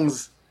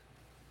songs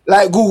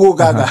like Goo Goo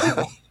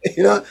Gaga.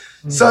 You know?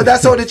 So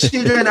that's how the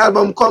children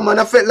album come, and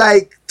I felt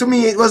like, to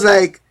me it was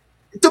a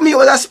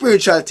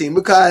spiritual thing,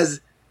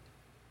 because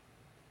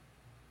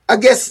I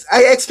guess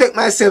I expect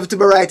myself to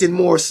be writing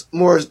more,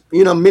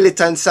 you know,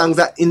 militant songs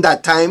in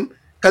that time,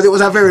 because it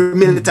was a very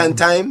militant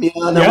time, you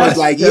know, and I was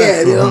like, you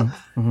know,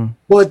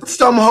 but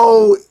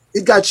somehow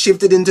it got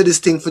shifted into this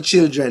thing for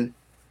children,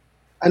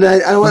 and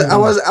I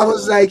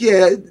was like,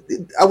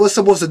 I was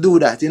supposed to do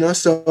that, you know.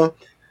 So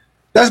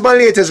that's my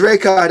latest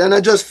record, and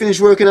I just finished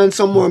working on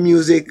some more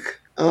music,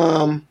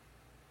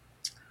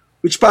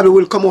 which probably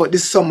will come out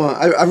this summer.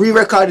 I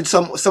re-recorded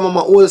some of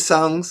my old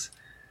songs.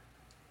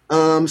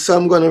 So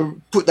I'm gonna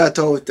put that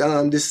out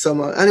this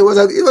summer, and it was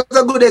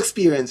a good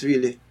experience,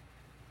 really.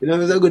 You know, it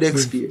was a good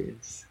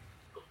experience.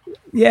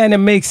 Yeah, and it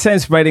makes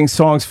sense writing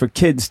songs for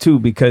kids too,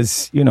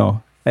 because you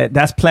know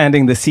that's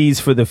planting the seeds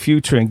for the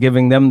future and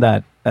giving them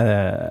that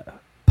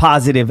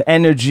positive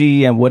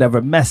energy and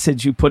whatever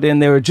message you put in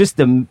there. Just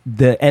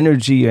the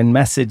energy and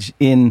message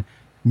in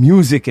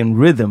music and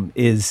rhythm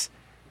is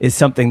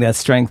something that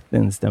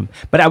strengthens them.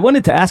 But I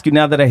wanted to ask you,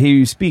 now that I hear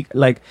you speak,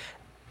 like.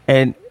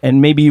 And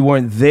maybe you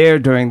weren't there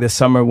during the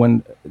summer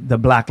when the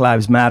Black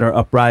Lives Matter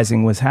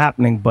uprising was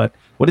happening, but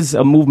what does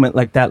a movement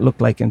like that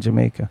look like in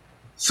Jamaica?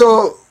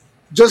 So,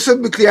 just to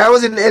be clear, I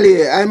was in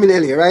LA. I'm in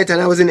LA, right?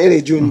 And I was in LA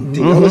during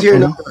I was here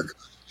in New York.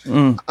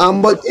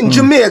 But in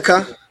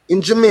Jamaica,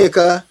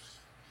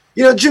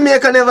 you know,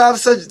 Jamaica never have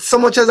so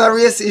much as a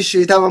race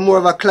issue. It have a more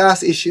of a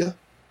class issue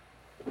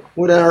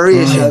more than a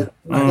racial.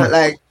 Not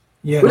like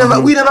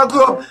we never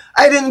grew up.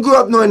 I didn't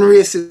grow up knowing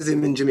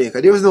racism in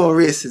Jamaica. There was no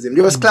racism.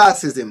 There was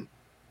classism.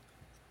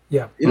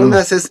 Yeah, you know what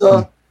I say.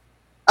 So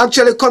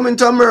actually, coming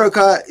to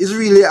America is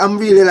really, I'm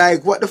really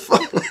like, what the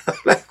fuck?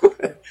 Like,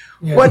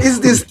 what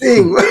is this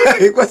thing?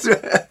 Like, what's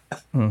like?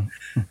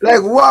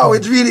 Wow,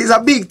 it really is a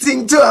big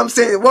thing too. I'm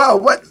saying, wow,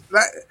 what?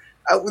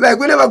 Like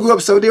we never grew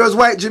up, so there was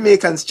white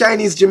Jamaicans,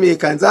 Chinese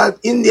Jamaicans,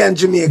 Indian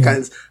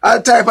Jamaicans,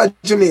 all type of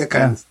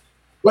Jamaicans.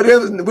 But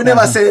we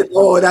never said,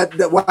 oh, that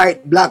the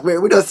white, black,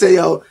 we just say,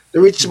 oh, the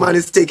rich man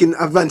is taking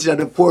advantage of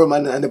the poor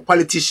man and the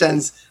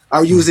politicians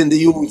are using the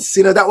youths.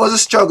 You know, that was a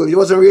struggle. It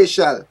wasn't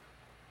racial.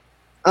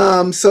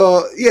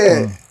 So,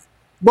 yeah.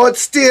 But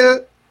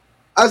still,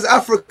 as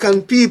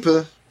African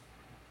people,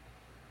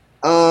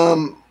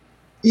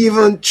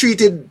 even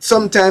treated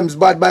sometimes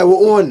bad by our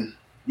own.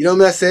 You know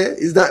what I say?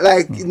 It's not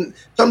like,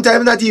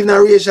 sometimes not even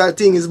a racial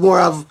thing, it's more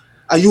of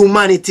a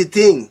humanity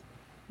thing.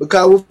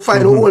 Because we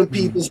find our own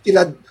people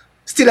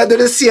still do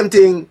the same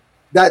thing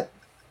that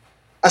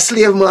a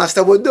slave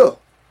master would do.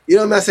 You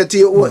know what I say to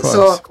you?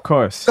 Of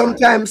course.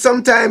 Sometimes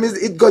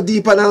it go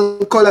deeper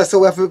than color, so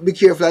we have to be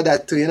careful of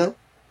that too, you know?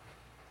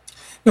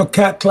 No,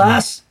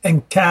 class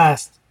and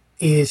caste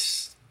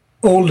is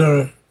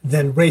older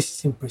than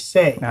racism per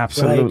se.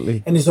 Absolutely.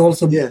 Right? And it's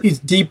also it's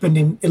deepened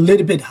in a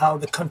little bit how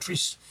the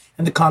countries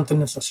and the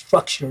continents are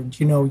structured.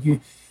 You know,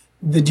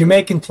 the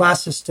Jamaican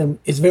class system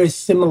is very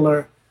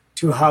similar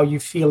to how you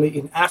feel it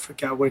in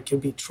Africa, where it can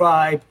be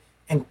tribe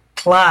and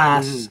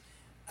class.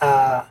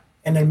 And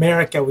in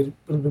America, will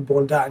be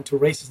boiled down to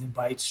racism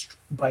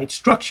by its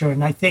structure.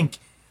 And I think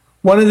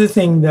one of the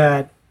things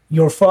that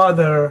your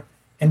father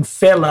and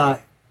Fela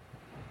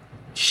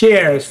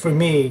shares for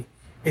me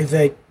is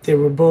that they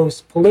were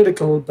both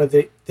political, but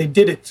they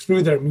did it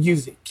through their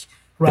music,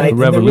 right?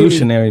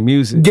 Revolutionary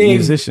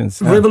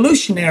musicians.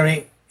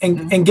 Revolutionary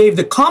and gave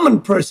the common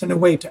person a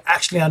way to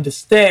actually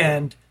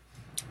understand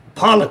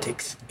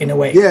politics in a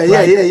way.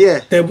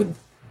 Yeah.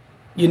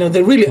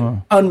 They really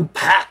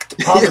unpacked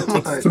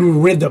politics through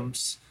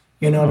rhythms.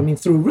 You know what I mean?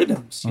 Through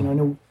rhythms, you know, in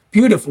a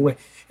beautiful way.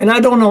 And I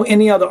don't know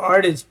any other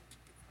artist,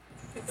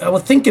 I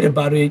was thinking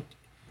about it,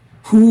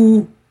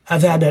 who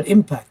have had that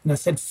impact. And I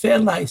said,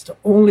 Fela is the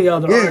only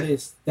other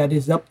artist that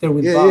is up there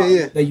with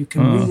Bob that you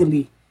can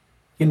really,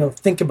 you know,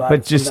 think about.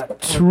 But just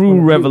true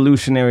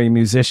revolutionary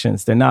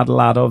musicians, there are not a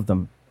lot of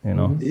them, you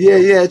know?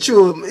 Yeah,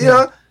 true. You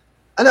know,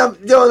 and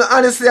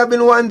honestly, I've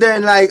been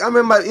wondering, like, I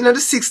remember, you know, the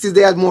 60s,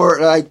 they had more,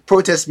 like,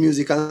 protest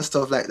music and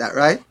stuff like that,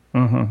 right?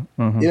 You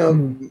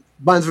know,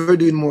 bands were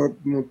doing more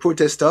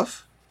protest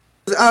stuff.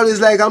 I was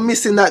like, I'm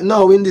missing that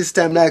now in this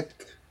time, like,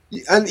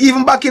 and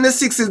even back in the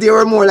 60s, they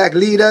were more like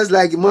leaders,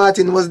 like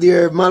Martin was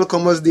there,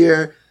 Malcolm was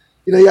there.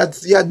 You know, you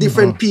had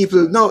different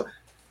people. No,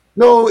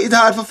 it's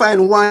hard to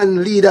find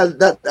one leader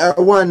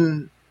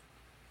one.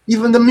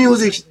 Even the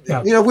music,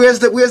 you know, where's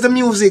the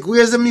music?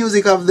 Where's the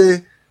music of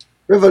the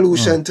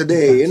revolution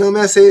today? You know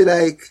what I say?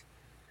 Like,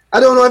 I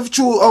don't know if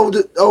true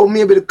or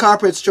maybe the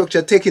corporate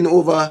structure taking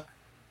over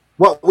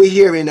what we're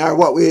hearing or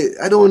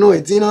I don't know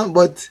it, you know,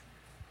 but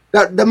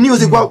that the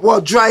music,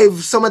 what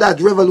drives some of that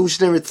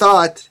revolutionary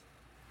thought.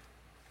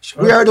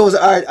 Sure. Where are those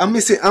art? I'm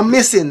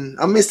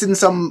missing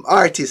some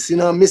artists, you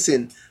know, I'm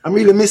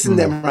really missing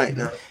them right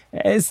now.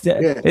 It's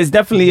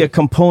definitely a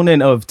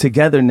component of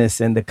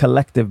togetherness and the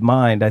collective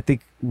mind. I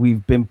think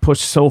we've been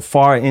pushed so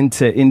far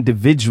into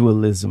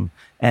individualism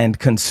and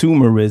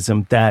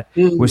consumerism that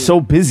we're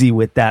so busy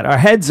with that. Our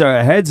heads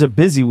are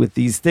busy with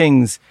these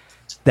things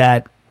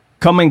that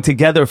coming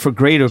together for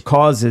greater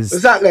causes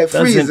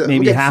doesn't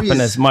maybe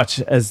happen as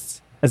much as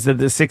the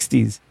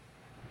 60s.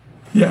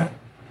 Yeah.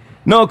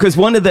 No, because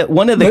one of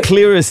the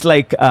clearest,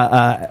 like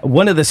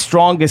one of the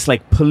strongest,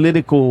 like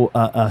political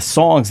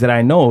songs that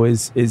I know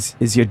is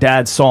your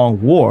dad's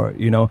song "War."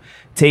 You know,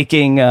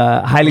 taking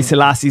Haile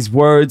Selassie's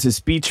words, a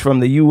speech from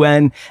the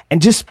UN, and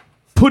just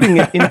putting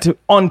it into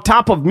on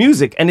top of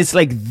music, and it's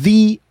like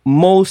the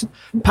most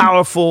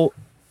powerful,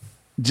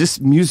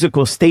 just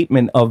musical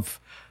statement of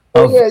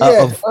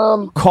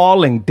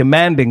calling,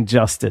 demanding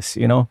justice.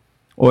 You know,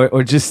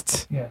 or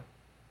just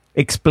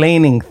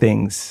explaining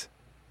things.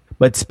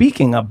 But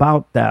speaking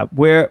about that,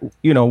 where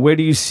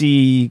do you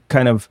see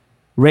kind of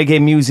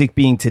reggae music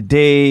being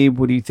today?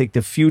 What do you think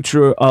the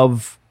future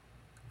of,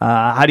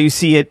 how do you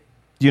see it,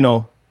 you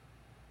know,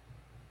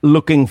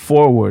 looking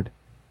forward?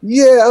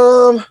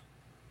 Yeah,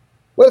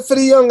 well, for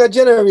the younger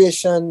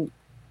generation,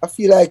 I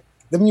feel like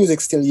the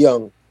music's still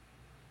young.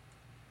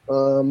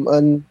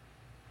 And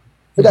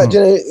for that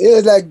generation,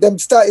 it's like them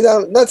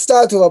not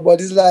start over, but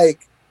it's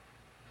like,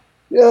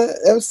 yeah,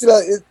 them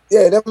still,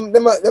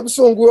 them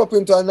soon grew up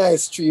into a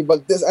nice tree,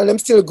 but I'm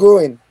still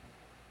growing,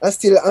 and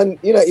still,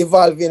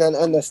 evolving and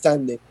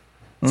understanding.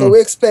 So we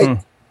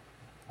expect,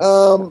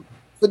 for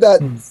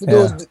those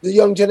the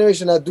young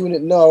generation are doing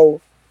it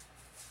now,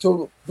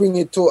 to bring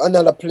it to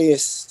another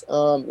place,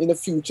 in the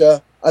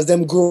future as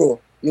them grow,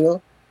 you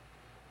know.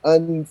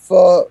 And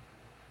for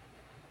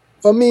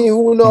me,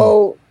 who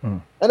know,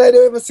 and I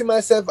don't even see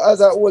myself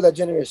as an older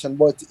generation,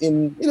 but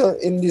in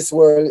this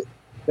world,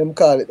 them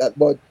call it that.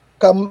 But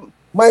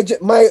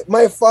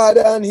my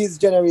father and his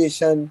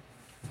generation,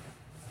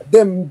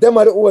 them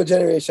are the old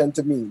generation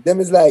to me. Them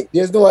is like,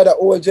 there's no other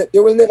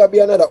there will never be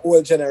another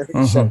old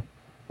generation.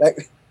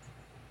 Like,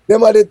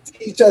 them are the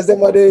teachers,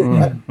 them are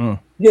the,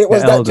 it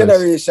was that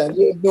generation.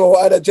 There's no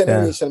other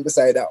generation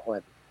beside that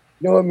one.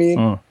 You know what I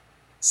mean?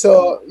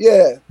 So,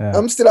 yeah,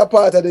 I'm still a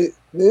part of the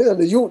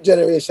youth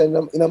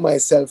generation in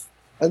myself.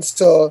 And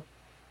so,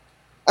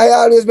 I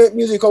always make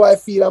music how I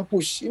feel and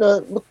push,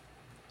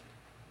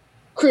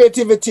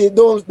 creativity.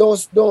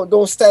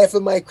 Don't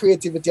stifle my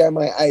creativity and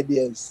my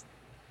ideas,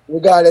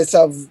 regardless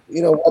of,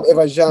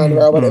 whatever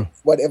genre,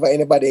 whatever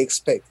anybody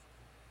expects.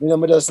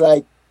 I just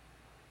like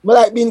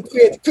being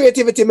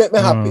creativity make me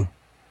happy.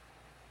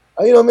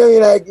 And, you know what I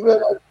mean? Like,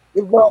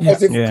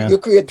 if you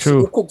create,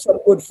 you cook some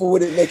good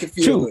food, it make you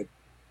feel good.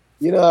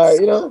 You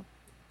know?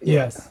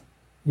 Yes.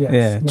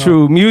 Yeah,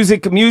 true.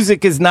 Music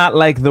is not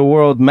like the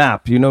world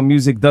map.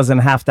 Music doesn't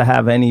have to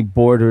have any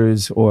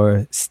borders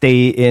or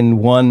stay in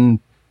one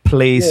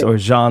place or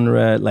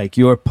genre. Like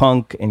you're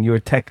punk and you're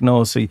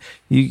techno, so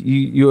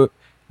you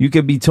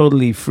could be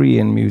totally free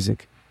in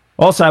music.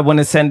 Also, I want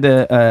to send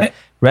a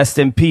rest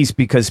in peace,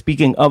 because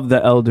speaking of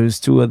the elders,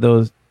 two of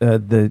those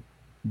the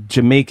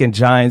Jamaican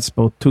giants,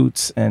 both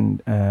Toots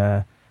and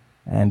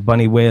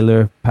Bunny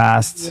Wailer,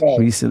 passed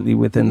recently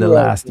within the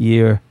last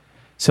year.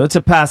 So it's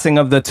a passing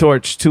of the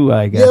torch too,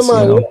 I guess. Yeah,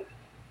 man.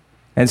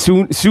 And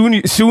soon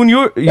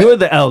you're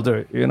the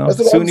elder.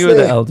 Soon you're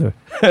the elder.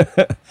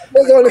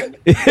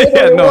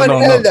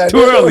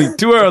 No.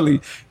 Too early.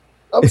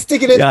 I'm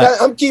sticking it.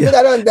 I'm keeping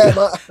that on there,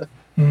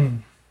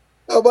 man.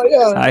 But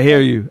I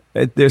hear you.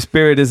 Their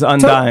spirit is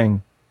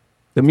undying.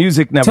 The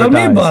music never dies. Tell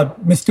me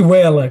about Mr.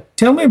 Wailer.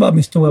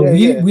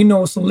 We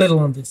know so little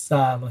on this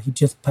side. He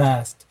just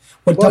passed.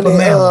 What type of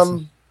man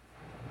was he?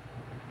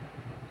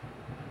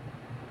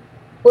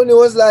 Bunny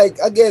was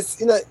like, I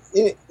guess,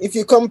 if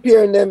you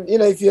compare them,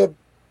 if you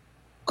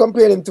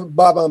compare them to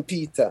Bob and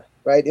Peter,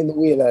 right, in the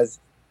Wailers,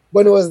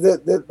 Bunny was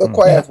the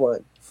quiet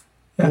one.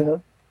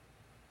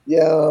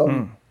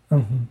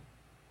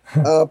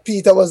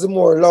 Peter was the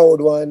more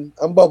loud one,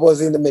 and Bob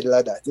was in the middle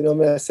of that. You know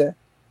what I say?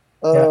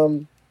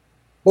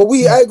 But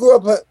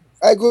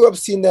I grew up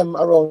seeing them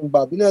around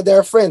Bob.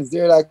 They're friends.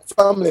 They're like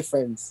family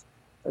friends,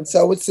 and so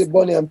I would say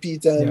Bunny and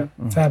Peter.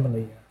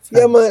 Family.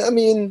 Yeah, man. I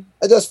mean,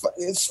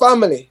 it's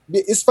family.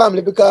 It's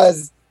family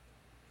because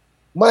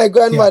my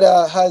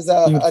grandmother has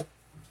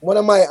one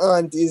of my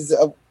aunt is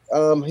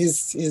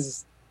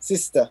his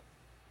sister.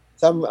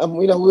 So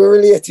we're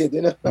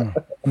related.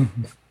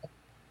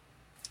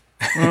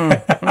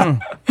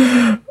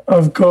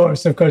 Of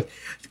course.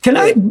 Can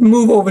I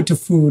move over to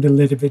food a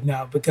little bit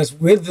now? Because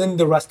within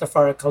the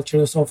Rastafari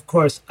culture, so of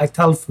course, I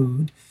tell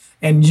food,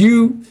 and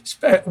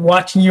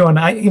watching you on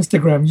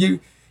Instagram,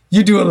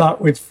 you do a lot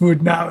with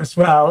food now as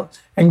well,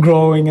 and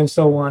growing and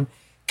so on.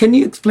 Can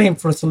you explain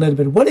for us a little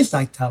bit what is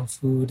Ital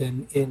food,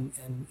 and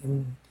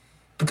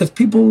because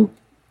people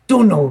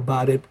don't know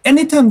about it.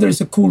 Anytime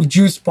there's a cool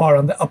juice bar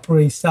on the Upper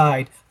East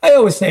Side, I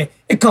always say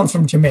it comes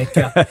from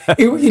Jamaica.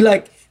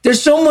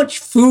 There's so much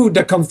food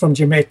that comes from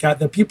Jamaica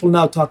that people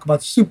now talk about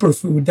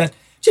superfood that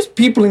just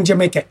people in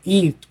Jamaica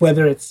eat,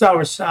 whether it's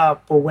soursop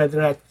or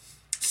whether it's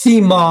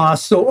sea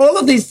moss. So all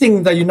of these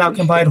things that you now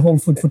can buy at Whole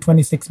Foods for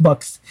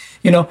 $26,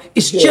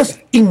 it's just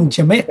in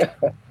Jamaica.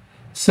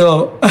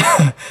 So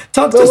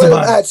talk to us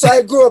about it. So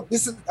I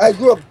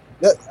grew up,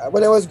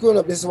 when I was growing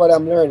up, this is what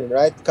I'm learning,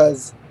 right?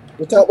 Because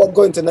we talk about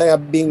going to Naya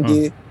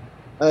Bingi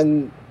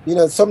and,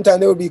 sometimes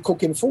they will be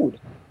cooking food.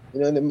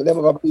 They have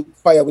a big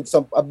fire with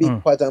a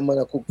big pot and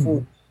man cook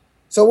food.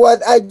 So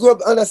what I grew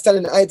up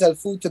understanding Ital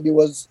food to be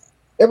was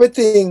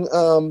everything,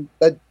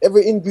 that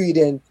every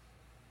ingredient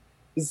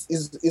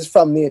is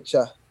from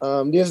nature.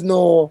 There's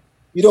no,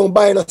 you don't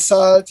buy no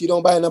salt, you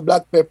don't buy no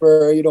black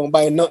pepper, you don't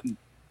buy nothing.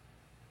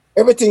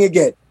 Everything you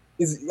get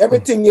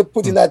everything you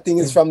put in that thing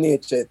is from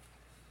nature.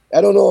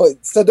 I don't know.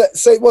 So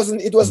it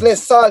was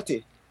less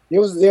salty. There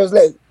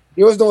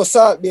was no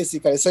salt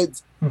basically. So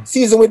it's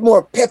seasoned with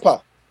more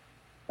pepper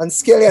and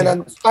scallion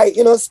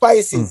and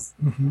spices,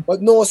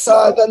 but no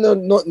salt and no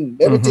nothing.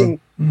 Everything.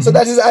 So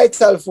that is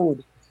Ital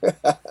food.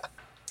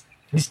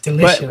 It's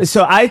delicious. But,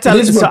 so Ital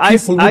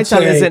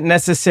isn't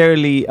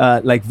necessarily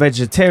like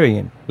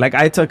vegetarian. Like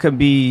Ital can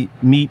be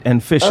meat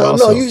and fish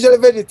also. No, usually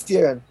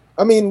vegetarian.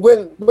 I mean,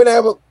 when I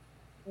have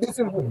this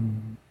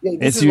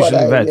is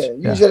usually veg.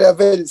 Usually I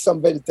have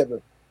some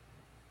vegetable.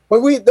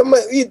 But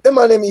the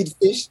man them eat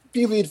fish.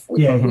 People eat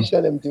fish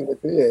and them things.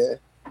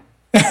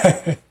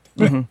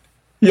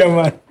 Yeah,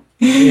 man.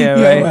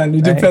 Man.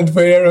 It depends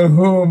where and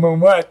whom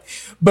and what.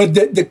 But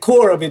the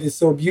core of it is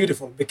so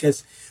beautiful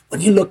because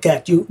when you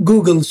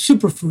Google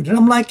superfood, and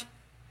I'm like,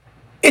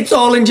 it's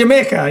all in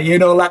Jamaica,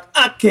 like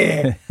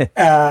ake,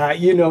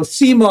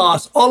 sea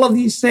moss, all of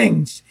these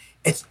things.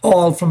 It's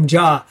all from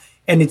Ja,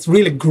 and it's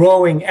really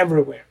growing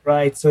everywhere,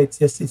 right? So it's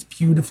just this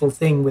beautiful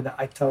thing with the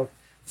Ital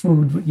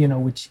food, you know,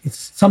 which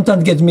it's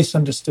sometimes gets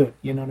misunderstood.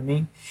 You know what I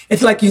mean?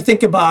 It's like you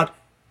think about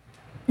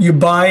you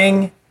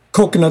buying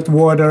coconut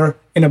water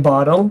in a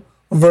bottle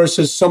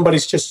versus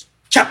somebody's just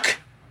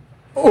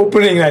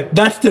opening that.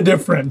 That's the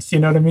difference. You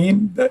know what I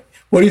mean?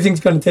 What do you think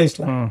it's going to taste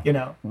like? You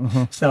know?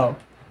 Mm-hmm. So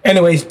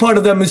anyways, part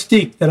of the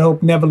mystique that I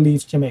hope never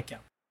leaves Jamaica.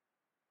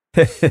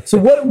 So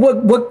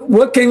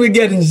what can we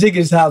get in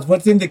Ziggy's house?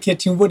 What's in the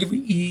kitchen? What do we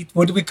eat?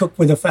 What do we cook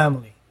with the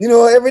family? You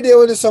know, every day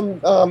we do some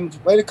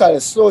what do you call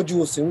it? Slow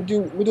juicing.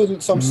 We do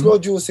some slow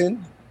juicing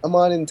a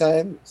morning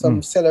time,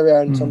 some celery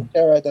and some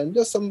carrot and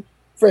just some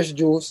fresh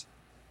juice.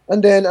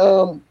 And then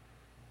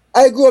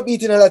I grew up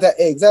eating a lot of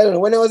eggs. I don't know,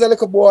 when I was a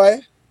little boy,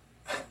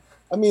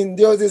 I mean,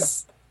 there was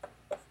this.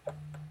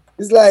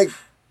 It's like,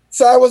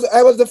 so I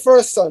was the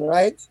first son,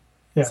 right?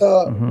 Yeah.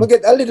 So we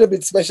get a little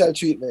bit special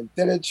treatment.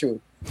 Tell the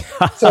truth.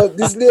 So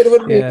this lady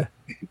would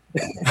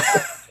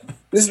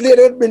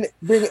bring,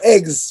 bring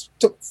eggs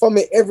for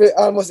me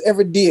almost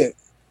every day.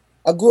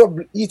 I grew up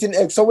eating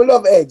eggs, so we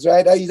love eggs,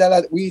 right?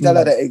 We eat a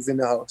lot of eggs in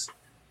the house.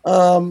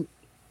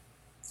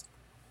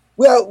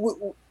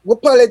 We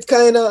palate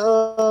kind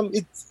of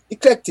it's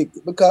eclectic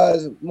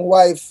because my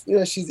wife, you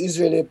know, she's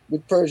Israeli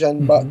with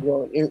Persian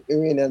background,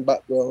 Iranian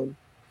background.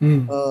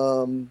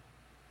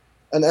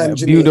 And I'm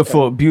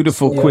beautiful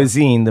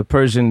cuisine, the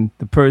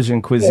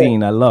Persian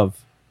cuisine. I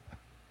love.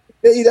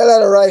 They eat a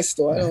lot of rice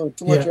though. I don't know,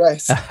 too much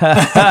rice.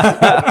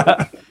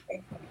 I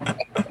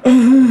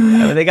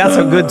mean, they got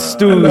some good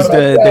stews,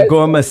 the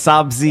gourmet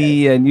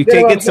sabzi, and you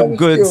can get some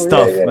good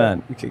stuff,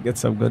 man. You can get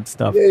some good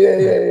stuff.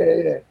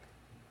 Yeah.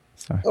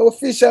 Our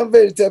fish and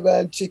vegetable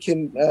and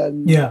chicken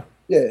and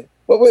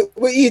But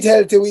we eat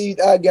healthy. We eat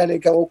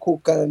organic and we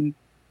cook and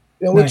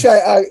you know we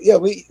try.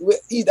 We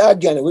eat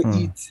organic. We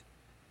eat.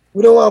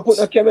 We don't want to put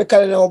no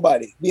chemical in our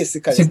body.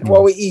 Basically,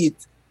 what we eat,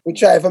 we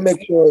try to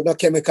make sure no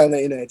chemical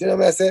in it. You know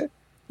what I say?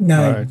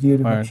 No,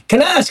 beautiful. Right.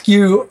 Can I ask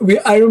you?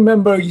 I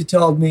remember you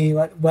told me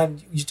when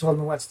you told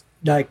me once,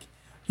 like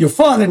your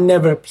father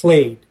never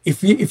played. If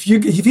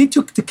he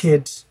took the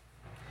kids,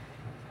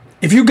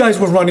 if you guys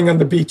were running on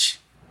the beach,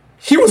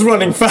 he was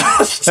running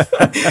fast.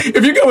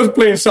 If you guys was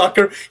playing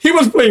soccer, he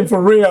was playing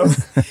for real.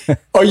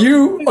 Are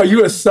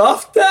you a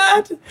soft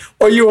dad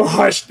or are you a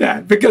harsh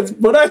dad? Because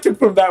what I took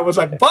from that was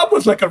like Bob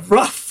was like a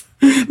rough.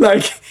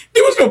 Like it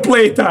was no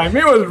playtime.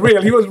 It was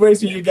real. He was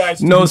raising you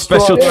guys. No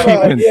special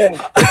treatment.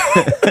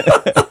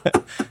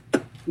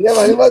 Yeah,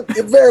 man, he was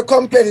very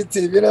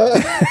competitive, you know.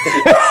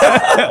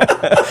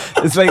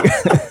 It's like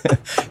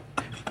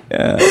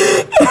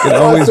you can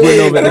always win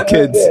over the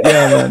kids.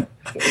 Yeah, man.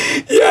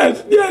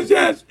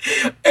 Yes.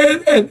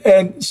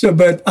 And so,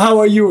 but how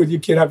are you with your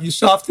kid? Have you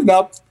softened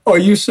up? Or are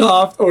you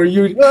soft? Or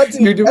you? No, I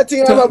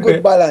think I have a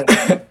good balance.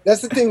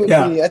 That's the thing with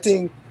me. I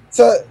think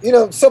so. You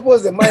know,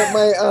 suppose that my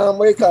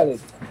what do you call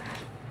it?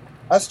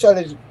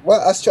 Astrology.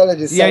 What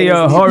astrology? Yeah,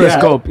 your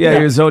horoscope. Yeah,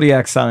 your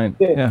zodiac sign.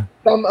 Yeah.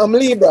 I'm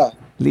Libra.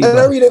 And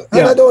I read it,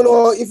 and I don't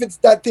know if it's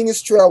that thing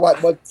is true or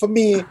what. But for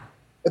me,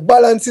 the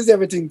balance is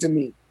everything to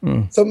me.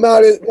 So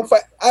if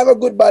I have a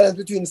good balance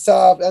between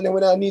soft and then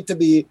when I need to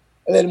be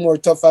a little more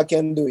tough, I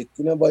can do it,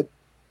 you know. But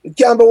it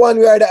can't be one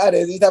way or the other.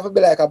 It have to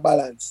be like a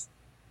balance.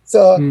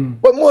 So,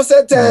 but most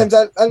of the times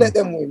I let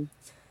them win.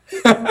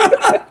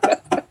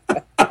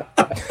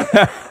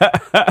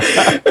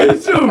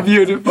 It's so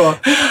beautiful.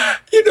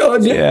 You know,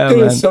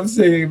 there's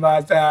something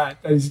about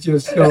that that's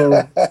just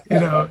so, you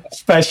know,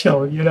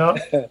 special, you know.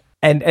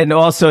 And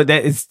also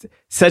that is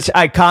such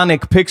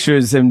iconic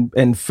pictures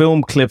and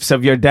film clips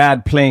of your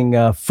dad playing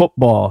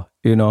football,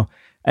 you know.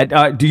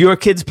 Do your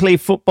kids play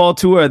football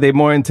too, or are they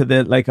more into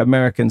the like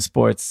American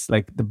sports,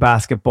 like the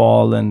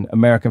basketball and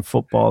American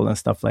football and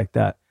stuff like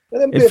that?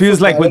 It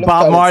feels like with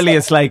Bob Marley,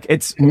 it's like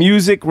it's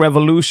music,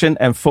 revolution,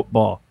 and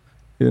football,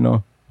 you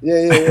know.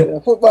 Yeah.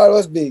 Football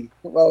was big.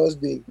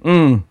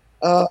 Them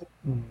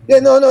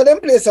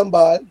play some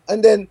ball,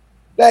 and then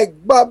like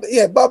Bob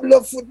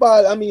love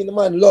football. I mean, the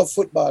man love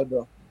football,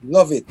 bro.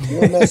 Love it.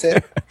 You know what I'm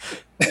saying?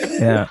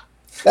 Yeah.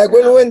 Like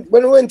when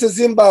we went to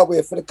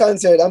Zimbabwe for the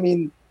concert, I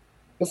mean,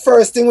 the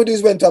first thing we did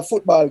is went to a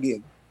football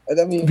game.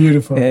 I mean,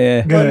 beautiful.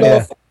 I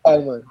love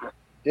football, man.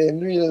 Yeah,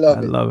 really love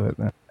it. I love it,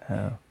 man.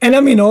 Yeah. And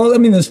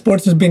the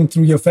sports has been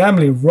through your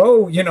family.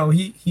 Ro, you know,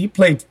 he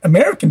played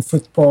American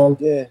football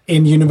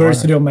in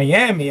University of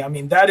Miami. I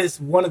mean, that is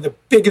one of the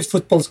biggest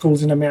football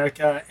schools in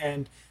America,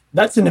 and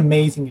that's an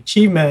amazing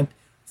achievement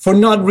for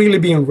not really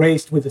being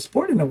raised with the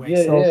sport in a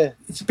way.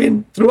 It's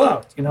been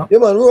throughout, you know. Yeah,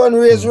 man, Ron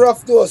raised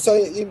rough too, so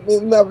he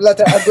have a lot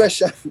of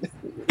aggression.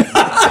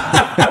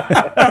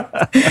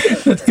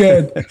 That's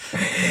good.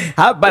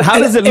 How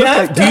does it look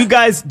like?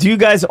 Do you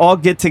guys all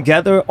get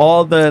together?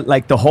 All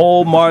the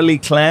whole Marley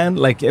clan?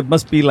 Like it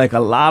must be like a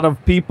lot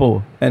of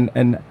people.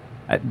 And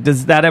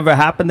does that ever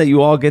happen that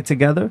you all get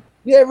together?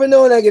 Yeah, every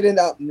now and again it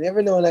happen.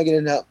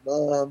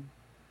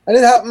 And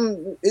it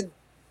happen.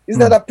 It's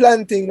not a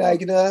planned thing.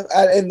 Like, you know,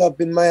 I'll end up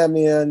in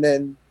Miami and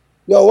then,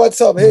 yo, what's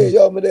up? Hey,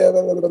 yo, I'm there,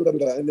 blah, blah, blah,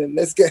 blah, and then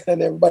let's get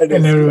and everybody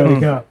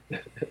go.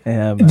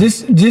 Yeah,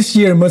 this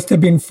year must have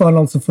been fun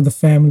also for the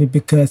family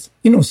because,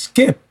 you know,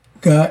 Skip,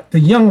 the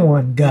young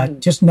one got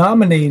just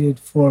nominated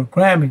for a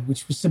Grammy,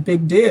 which was a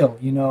big deal,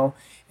 you know.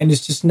 And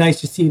it's just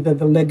nice to see that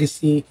the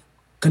legacy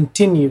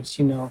continues,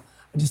 you know.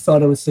 I just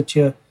thought it was such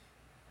a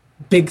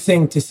big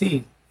thing to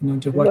see, you know,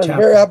 to watch I'm out.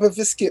 very happy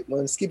for Skip,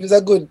 man. Skip is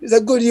a good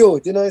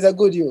youth, you know, he's a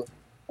good youth.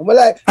 I'm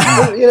like,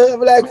 you know,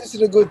 I'm like to see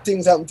the good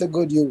things happen to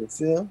good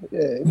youths, you know.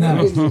 Yeah.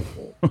 Nice.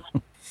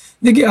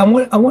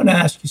 Nigga, I want to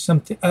ask you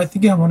something. I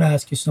think I want to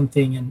ask you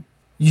something. And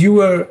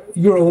you're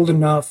old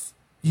enough.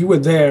 You were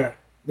there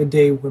the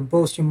day when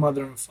both your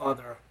mother and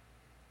father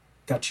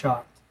got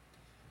shot.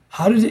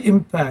 How did it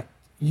impact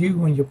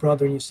you and your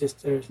brother and your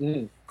sisters?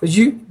 Because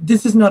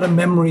this is not a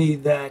memory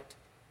that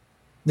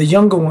the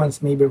younger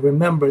ones maybe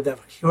remember that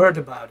heard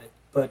about it,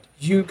 but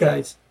you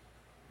guys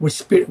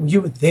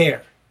you were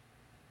there.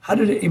 How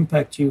did it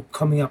impact you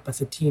coming up as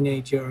a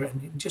teenager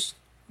and just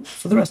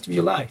for the rest of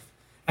your life?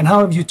 And how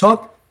have you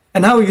talked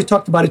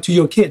about it to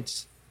your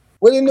kids?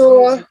 Well, I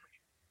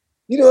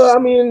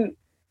mean,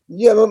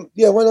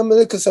 when I'm a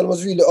little son, I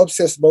was really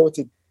obsessed about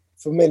it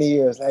for many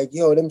years. Like,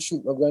 yo, them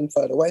shoot my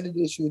grandfather. Why did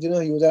they shoot? You know,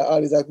 he was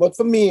always like, but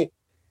for me,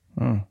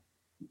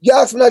 you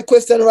ask me that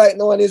question right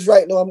now, and it's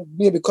right now I'm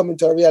maybe coming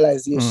to a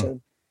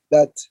realization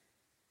that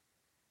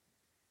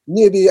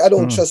maybe I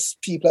don't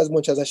trust people as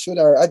much as I should.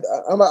 Or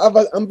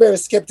I'm very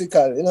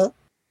skeptical, you know?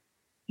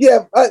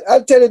 Yeah,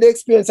 I'll tell you the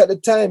experience at the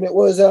time. I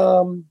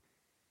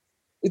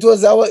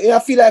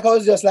feel like I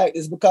was just like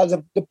this because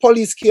the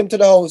police came to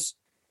the house,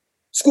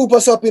 scoop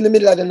us up in the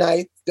middle of the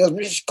night.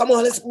 Just, come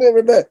on, let's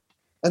go,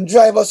 and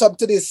drive us up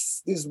to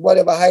this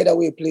whatever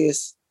hideaway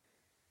place.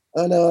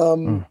 And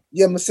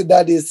my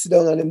daddy sit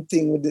down on them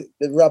thing with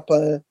the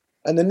rapper.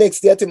 And the next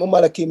day, I think my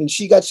mother came in.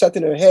 She got shot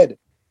in her head.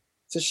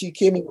 So she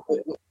came in.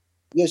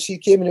 She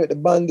came in with the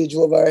bandage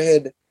over her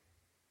head.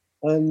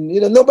 And, you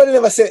know,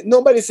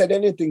 nobody said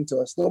anything to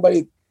us.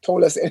 Nobody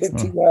told us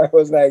anything. I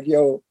was like,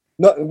 yo,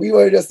 we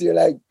were just here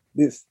like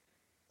this,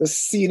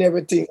 just seeing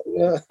everything. You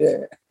know?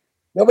 Yeah.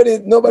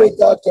 Nobody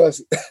talked to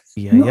us.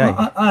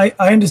 I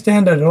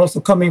understand that. Also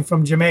coming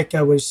from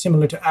Jamaica, was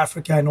similar to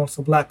Africa and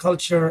also Black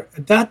culture.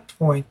 At that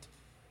point,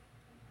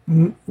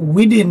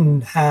 we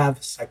didn't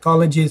have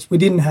psychologists. We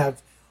didn't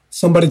have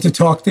somebody to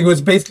talk to. It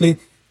was basically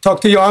talk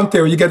to your auntie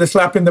or you get a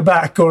slap in the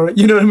back, or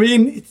you know what I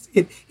mean.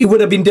 It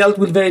would have been dealt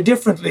with very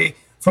differently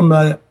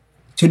from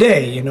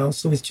today. You know,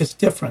 so it's just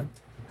different.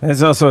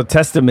 It's also a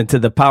testament to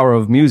the power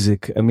of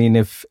music. I mean,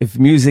 if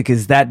music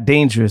is that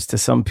dangerous to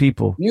some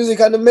people. Music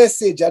and the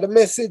message,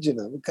 you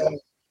know,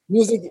 because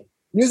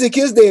music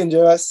is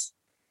dangerous.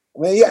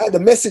 When you add the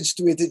message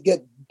to it, it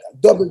gets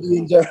double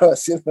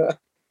dangerous, you know.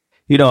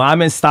 You know,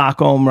 I'm in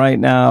Stockholm right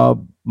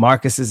now.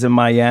 Marcus is in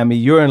Miami.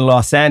 You're in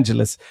Los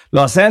Angeles.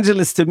 Los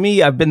Angeles, to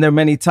me, I've been there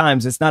many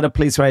times. It's not a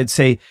place where I'd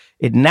say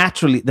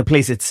the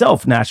place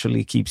itself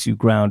naturally keeps you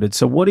grounded.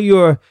 So what are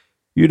your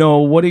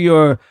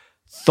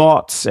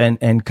thoughts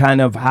and kind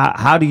of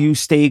how do you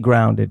stay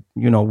grounded,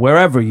 you know,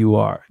 wherever you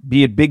are,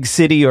 be it big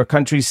city or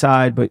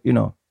countryside, but you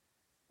know?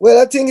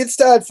 Well, I think it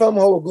started from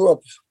how we grew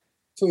up.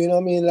 So, you know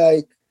what I mean?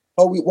 Like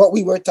what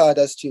we were taught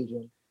as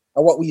children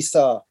and what we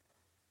saw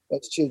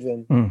as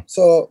children.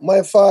 So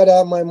my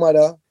father, my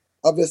mother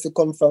obviously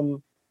come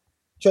from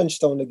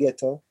Trenchtown, the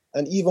ghetto.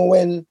 And even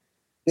when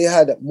they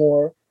had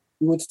more,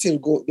 they would still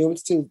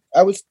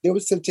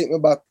take me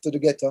back to the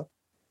ghetto.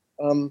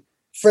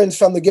 Friends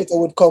from the ghetto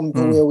would come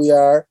to where we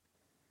are.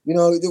 You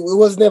know, it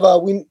was never,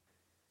 we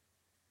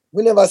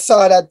never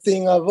saw that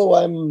thing of, oh,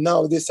 I'm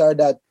now this or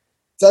that.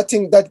 So I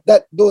think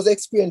that those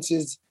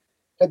experiences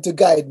had to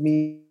guide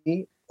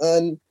me,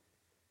 and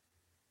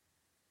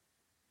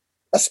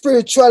a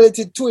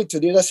spirituality to it.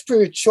 There's a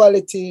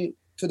spirituality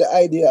to the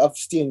idea of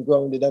staying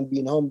grounded and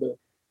being humble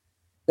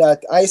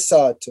that I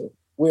saw too,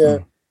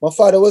 where my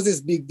father was this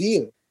big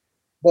deal,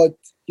 but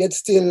yet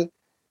still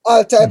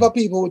all type of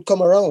people would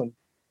come around,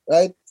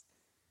 right?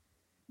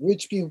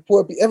 Rich people,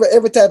 poor people,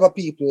 every type of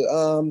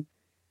people.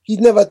 He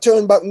never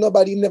turned back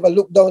nobody, never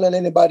looked down on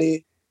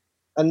anybody.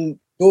 And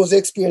those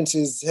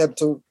experiences helped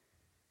to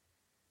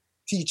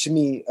teach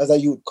me as a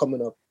youth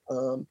coming up.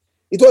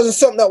 It wasn't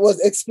something that was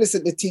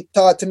explicitly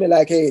taught to me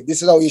like, hey,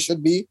 this is how you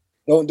should be,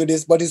 don't do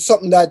this. But it's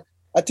something that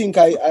I think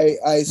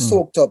I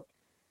soaked up.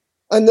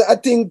 And I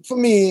think for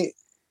me,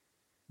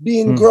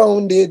 being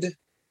grounded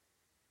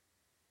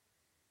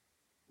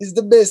is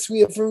the best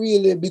way to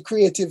really be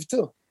creative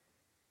too.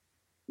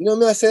 You know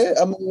what I say?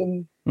 I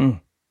mean,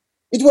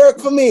 it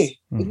worked for me.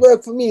 It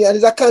worked for me. And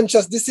it's a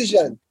conscious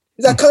decision.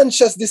 It's a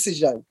conscious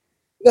decision.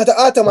 It's not an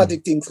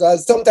automatic thing.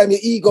 Because sometimes your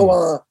ego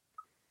want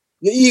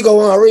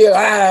real.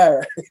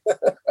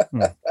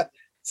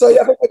 So you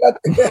have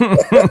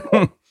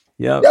to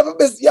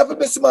you have to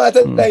be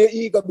smarter than your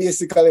ego,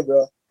 basically,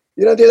 bro.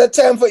 You know, there's a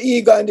time for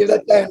ego and there's a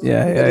time for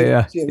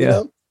you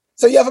know?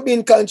 So you have to be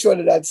in control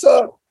of that.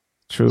 So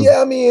true.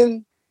 Yeah, I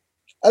mean,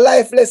 a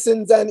life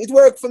lessons, and it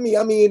worked for me.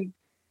 I mean,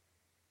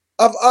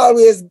 I've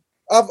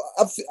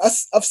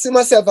seen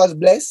myself as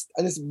blessed,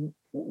 and it's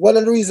one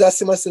of the reasons I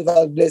see myself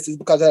as blessed is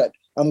because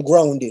I'm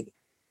grounded.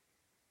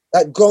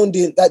 That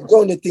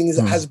grounded thing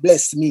has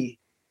blessed me.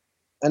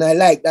 And I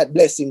like that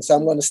blessing. So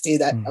I'm going to stay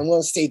that. I'm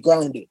going to stay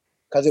grounded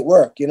because it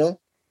worked, you know?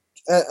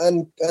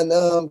 And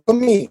for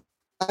me,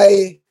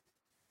 I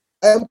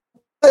am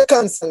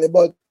constantly,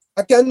 but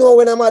I can know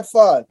when I'm at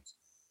fault.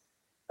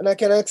 And I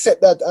can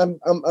accept that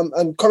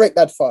and correct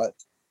that fault.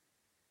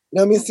 You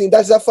know what I mean? See,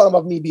 that's a form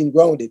of me being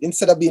grounded.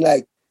 Instead of being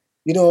like,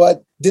 you know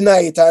what, deny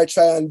it or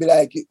try and be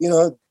like, you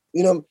know,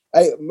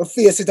 I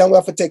face it and we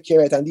have to take care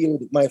of it and deal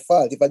with my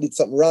fault. If I did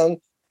something wrong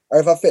or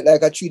if I felt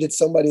like I treated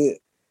somebody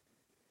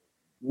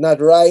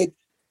not right,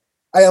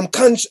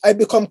 I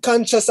become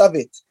conscious of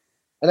it.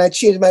 And I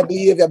change my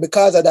behavior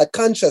because of that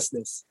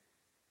consciousness.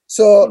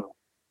 So,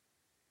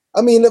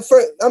 for me,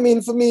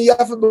 you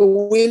have to be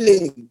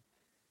willing.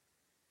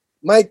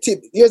 My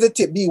tip, here's a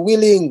tip, be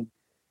willing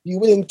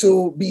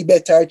to be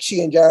better,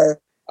 change, or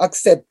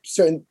accept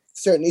certain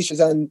issues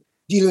and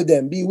deal with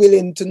them. Be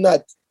willing to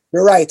not be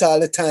right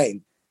all the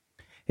time.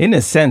 In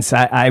a sense,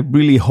 I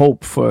really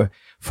hope for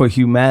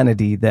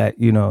humanity that,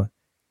 you know,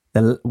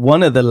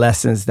 one of the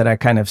lessons that I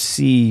kind of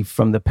see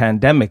from the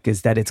pandemic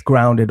is that it's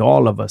grounded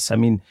all of us. I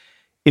mean,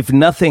 if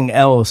nothing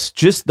else,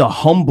 just the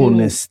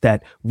humbleness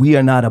that we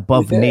are not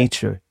above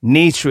nature.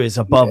 Nature is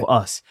above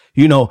us.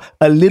 You know,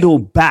 a little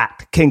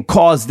bat can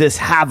cause this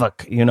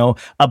havoc, you know,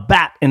 a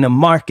bat in the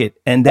market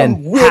and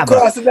then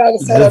havoc.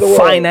 The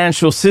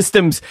financial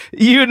systems,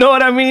 you know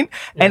what I mean?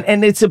 Yeah.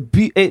 And it's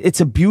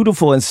a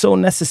beautiful and so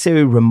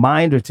necessary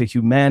reminder to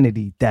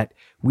humanity that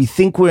we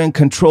think we're in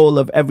control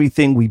of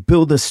everything. We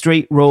build the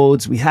straight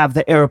roads. We have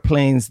the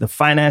airplanes, the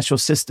financial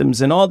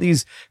systems, and all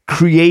these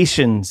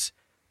creations.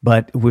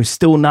 But we're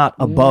still not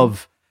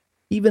above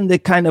even the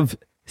kind of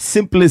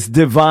simplest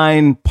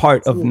divine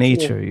part of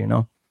nature, you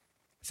know?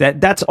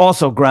 That's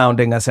also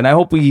grounding us. And I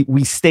hope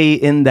we stay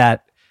in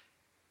that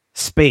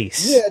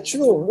space. Yeah,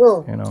 true.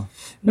 No. You know?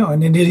 No,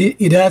 and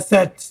it has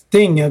that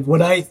thing of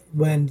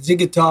when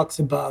Ziggy talks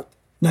about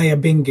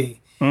Nyabinghi,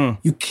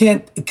 you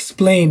can't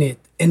explain it.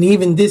 And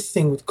even this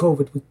thing with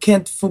COVID, we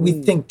can't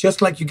fully think,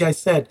 just like you guys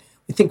said,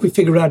 we think we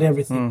figure out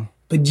everything.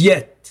 But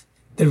yet,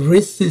 there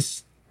is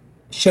this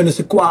je ne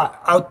sais quoi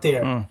out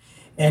there.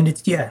 And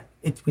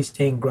we're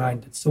staying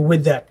grounded. So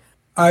with that,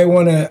 I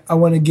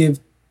wanna give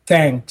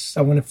thanks.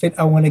 I wanna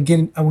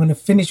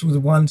finish with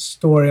one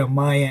story on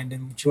my end,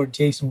 and I'm sure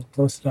Jason will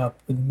close it up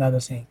with another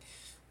thing.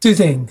 Two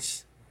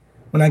things.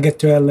 When I get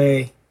to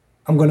LA,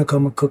 I'm gonna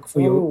come and cook for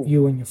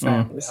you and your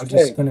family. I'm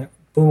just gonna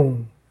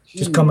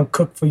just come and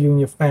cook for you and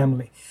your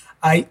family.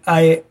 I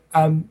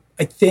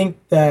think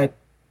that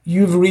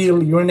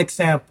you're an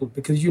example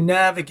because you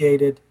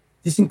navigated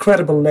this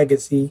incredible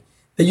legacy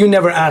that you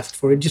never asked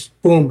for. It just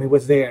it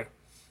was there.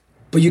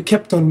 But you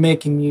kept on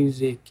making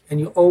music and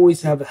you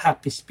always have a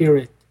happy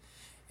spirit.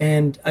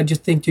 And I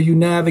just think you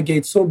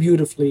navigate so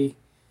beautifully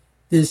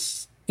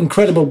this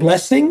incredible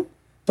blessing,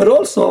 but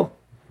also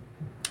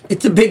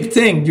it's a big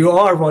thing. You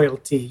are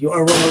royalty. You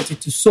are royalty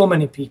to so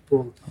many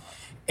people.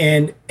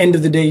 And end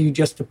of the day, you're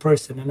just a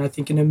person. And I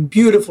think in a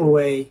beautiful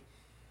way,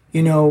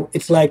 you know,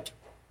 it's like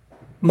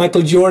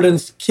Michael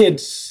Jordan's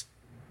kids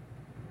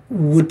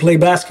would play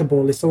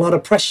basketball. It's a lot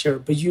of pressure,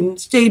 but you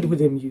stayed with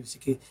the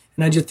music.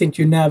 And I just think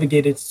you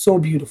navigated so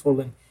beautiful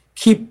and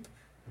keep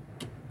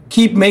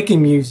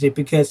making music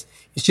because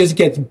it just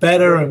gets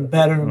better and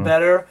better and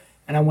better.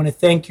 And I want to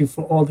thank you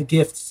for all the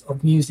gifts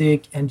of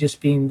music and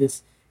just being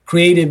this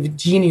creative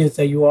genius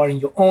that you are in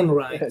your own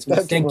right. So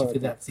thank you for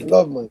that.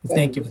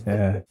 Thank you for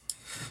that.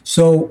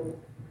 So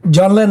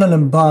John Lennon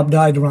and Bob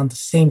died around the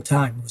same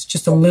time. It was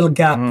just a little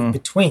gap in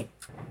between.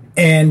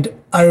 And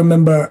I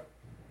remember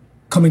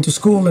coming to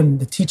school and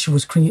the teacher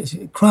was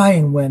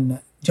crying when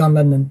John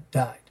Lennon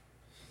died.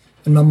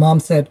 And my mom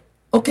said,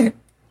 okay,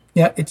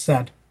 yeah, it's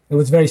sad. It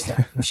was very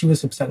sad. She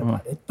was upset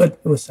about it, but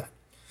it was sad.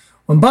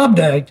 When Bob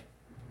died,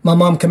 my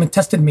mom came and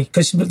tested me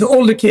because the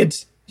older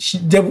kids,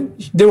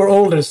 they were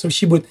older, so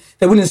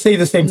they wouldn't say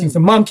the same thing. So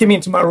mom came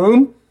into my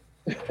room.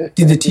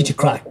 Did the teacher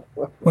cry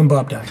when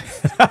Bob died?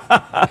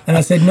 And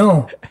I said,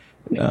 no.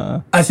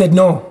 I said,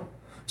 no.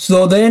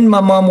 So then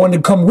my mom wanted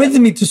to come with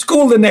me to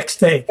school the next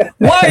day.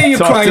 Why are you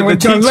crying when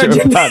John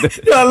Lennon died?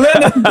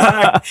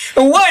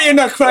 And why are you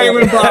not crying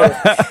when Bob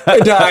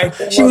died?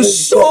 She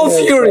was so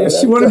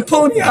furious. She wanted to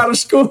pull me out of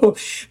school.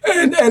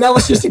 And I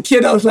was just a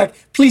kid. I was like,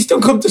 please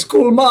don't come to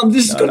school, Mom.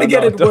 This is going to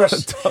get it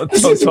worse.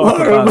 This is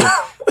horrible.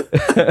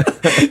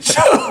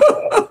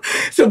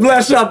 So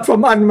bless up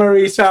from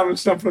Anne-Marie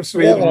Samuelsson from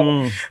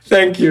Sweden.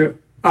 Thank you.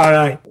 All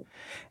right.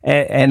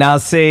 And I'll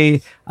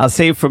say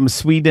from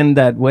Sweden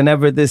that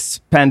whenever this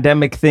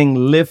pandemic thing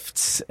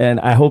lifts, and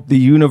I hope the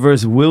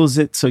universe wills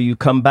it, so you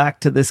come back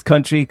to this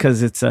country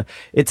because it's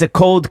a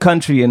cold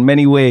country in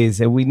many ways,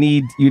 and we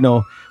need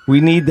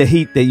the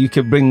heat that you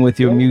can bring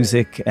with your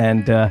music,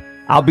 and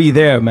I'll be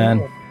there,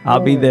 man. I'll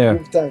be there.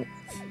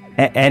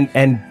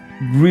 And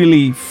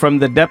really, from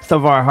the depth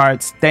of our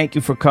hearts, thank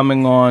you for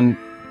coming on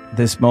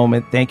this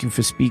moment. Thank you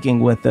for speaking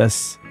with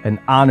us. An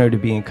honor to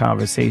be in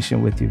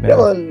conversation with you, man.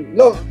 Yeah, man.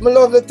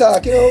 Love the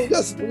talk. You know,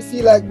 just we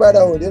feel like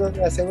brotherhood. You know what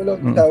I say? We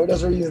love the talk. We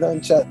just reason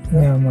and chat.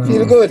 Yeah, man.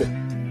 Feel good.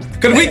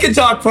 Because we can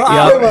talk for Yeah,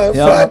 hours.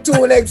 man. For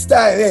 2 next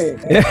time, hey.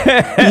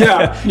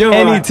 Yeah, you're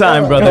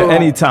Anytime, right. brother. You're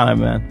right. Anytime,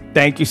 man.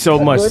 Thank you so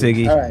much, Good?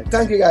 Siggy. All right.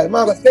 Thank you, guys.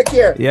 Marcus, take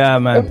care. Yeah,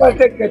 man. Everybody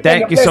take care.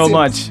 Thank you so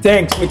much.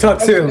 Thanks. We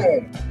talk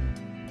soon.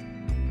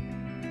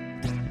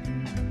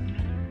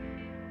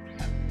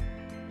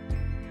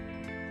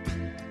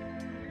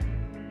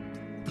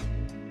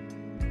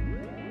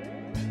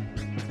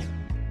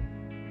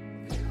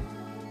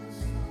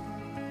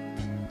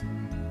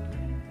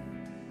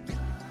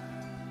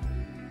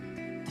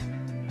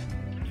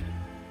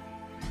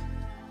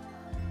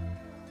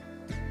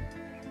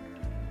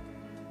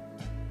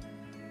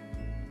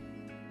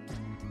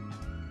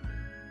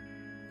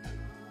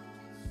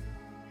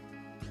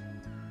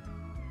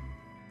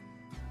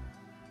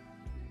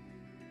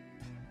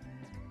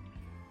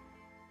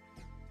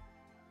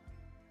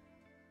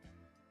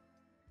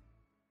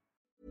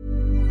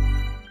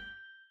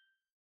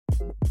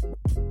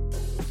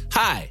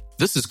 Hi,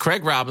 this is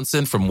Craig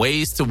Robinson from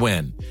Ways to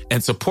Win,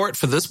 and support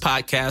for this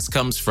podcast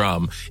comes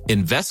from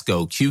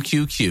Invesco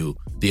QQQ,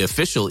 the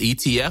official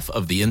ETF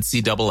of the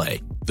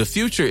NCAA. The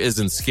future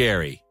isn't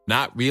scary.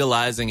 Not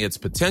realizing its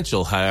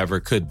potential, however,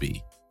 could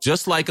be.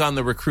 Just like on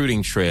the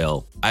recruiting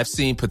trail, I've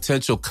seen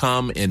potential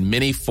come in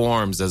many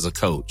forms as a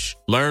coach.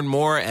 Learn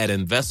more at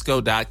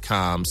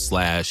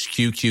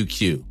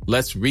Invesco.com/QQQ.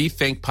 Let's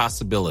rethink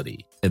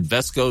possibility.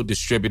 Invesco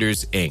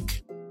Distributors,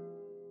 Inc.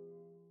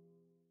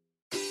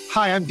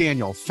 Hi, I'm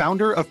Daniel,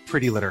 founder of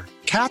Pretty Litter.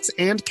 Cats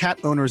and cat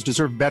owners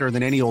deserve better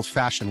than any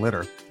old-fashioned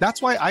litter.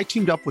 That's why I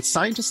teamed up with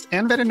scientists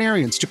and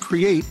veterinarians to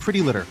create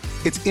Pretty Litter.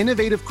 Its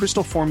innovative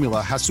crystal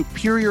formula has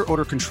superior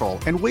odor control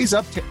and weighs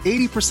up to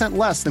 80%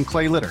 less than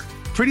clay litter.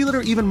 Pretty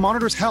Litter even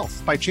monitors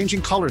health by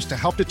changing colors to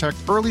help detect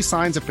early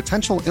signs of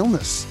potential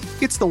illness.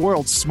 It's the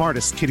world's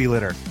smartest kitty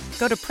litter.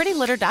 Go to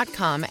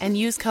prettylitter.com and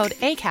use code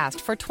ACAST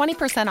for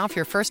 20% off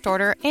your first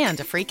order and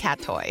a free cat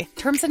toy.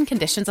 Terms and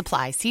conditions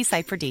apply. See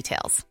site for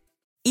details.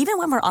 Even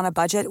when we're on a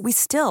budget, we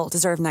still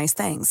deserve nice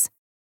things.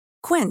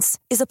 Quince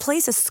is a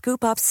place to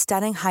scoop up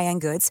stunning high-end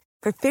goods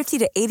for 50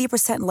 to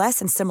 80% less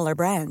than similar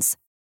brands.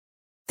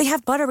 They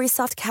have buttery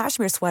soft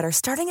cashmere sweaters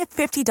starting at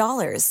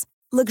 $50,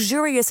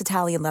 luxurious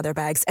Italian leather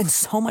bags, and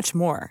so much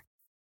more.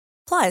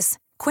 Plus,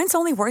 Quince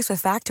only works with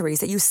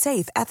factories that use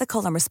safe,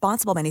 ethical, and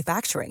responsible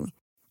manufacturing.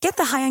 Get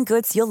the high-end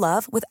goods you'll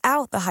love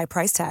without the high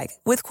price tag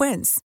with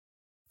Quince.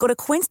 Go to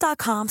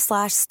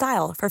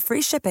quince.com/style for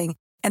free shipping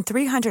and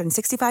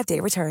 365-day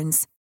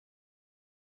returns.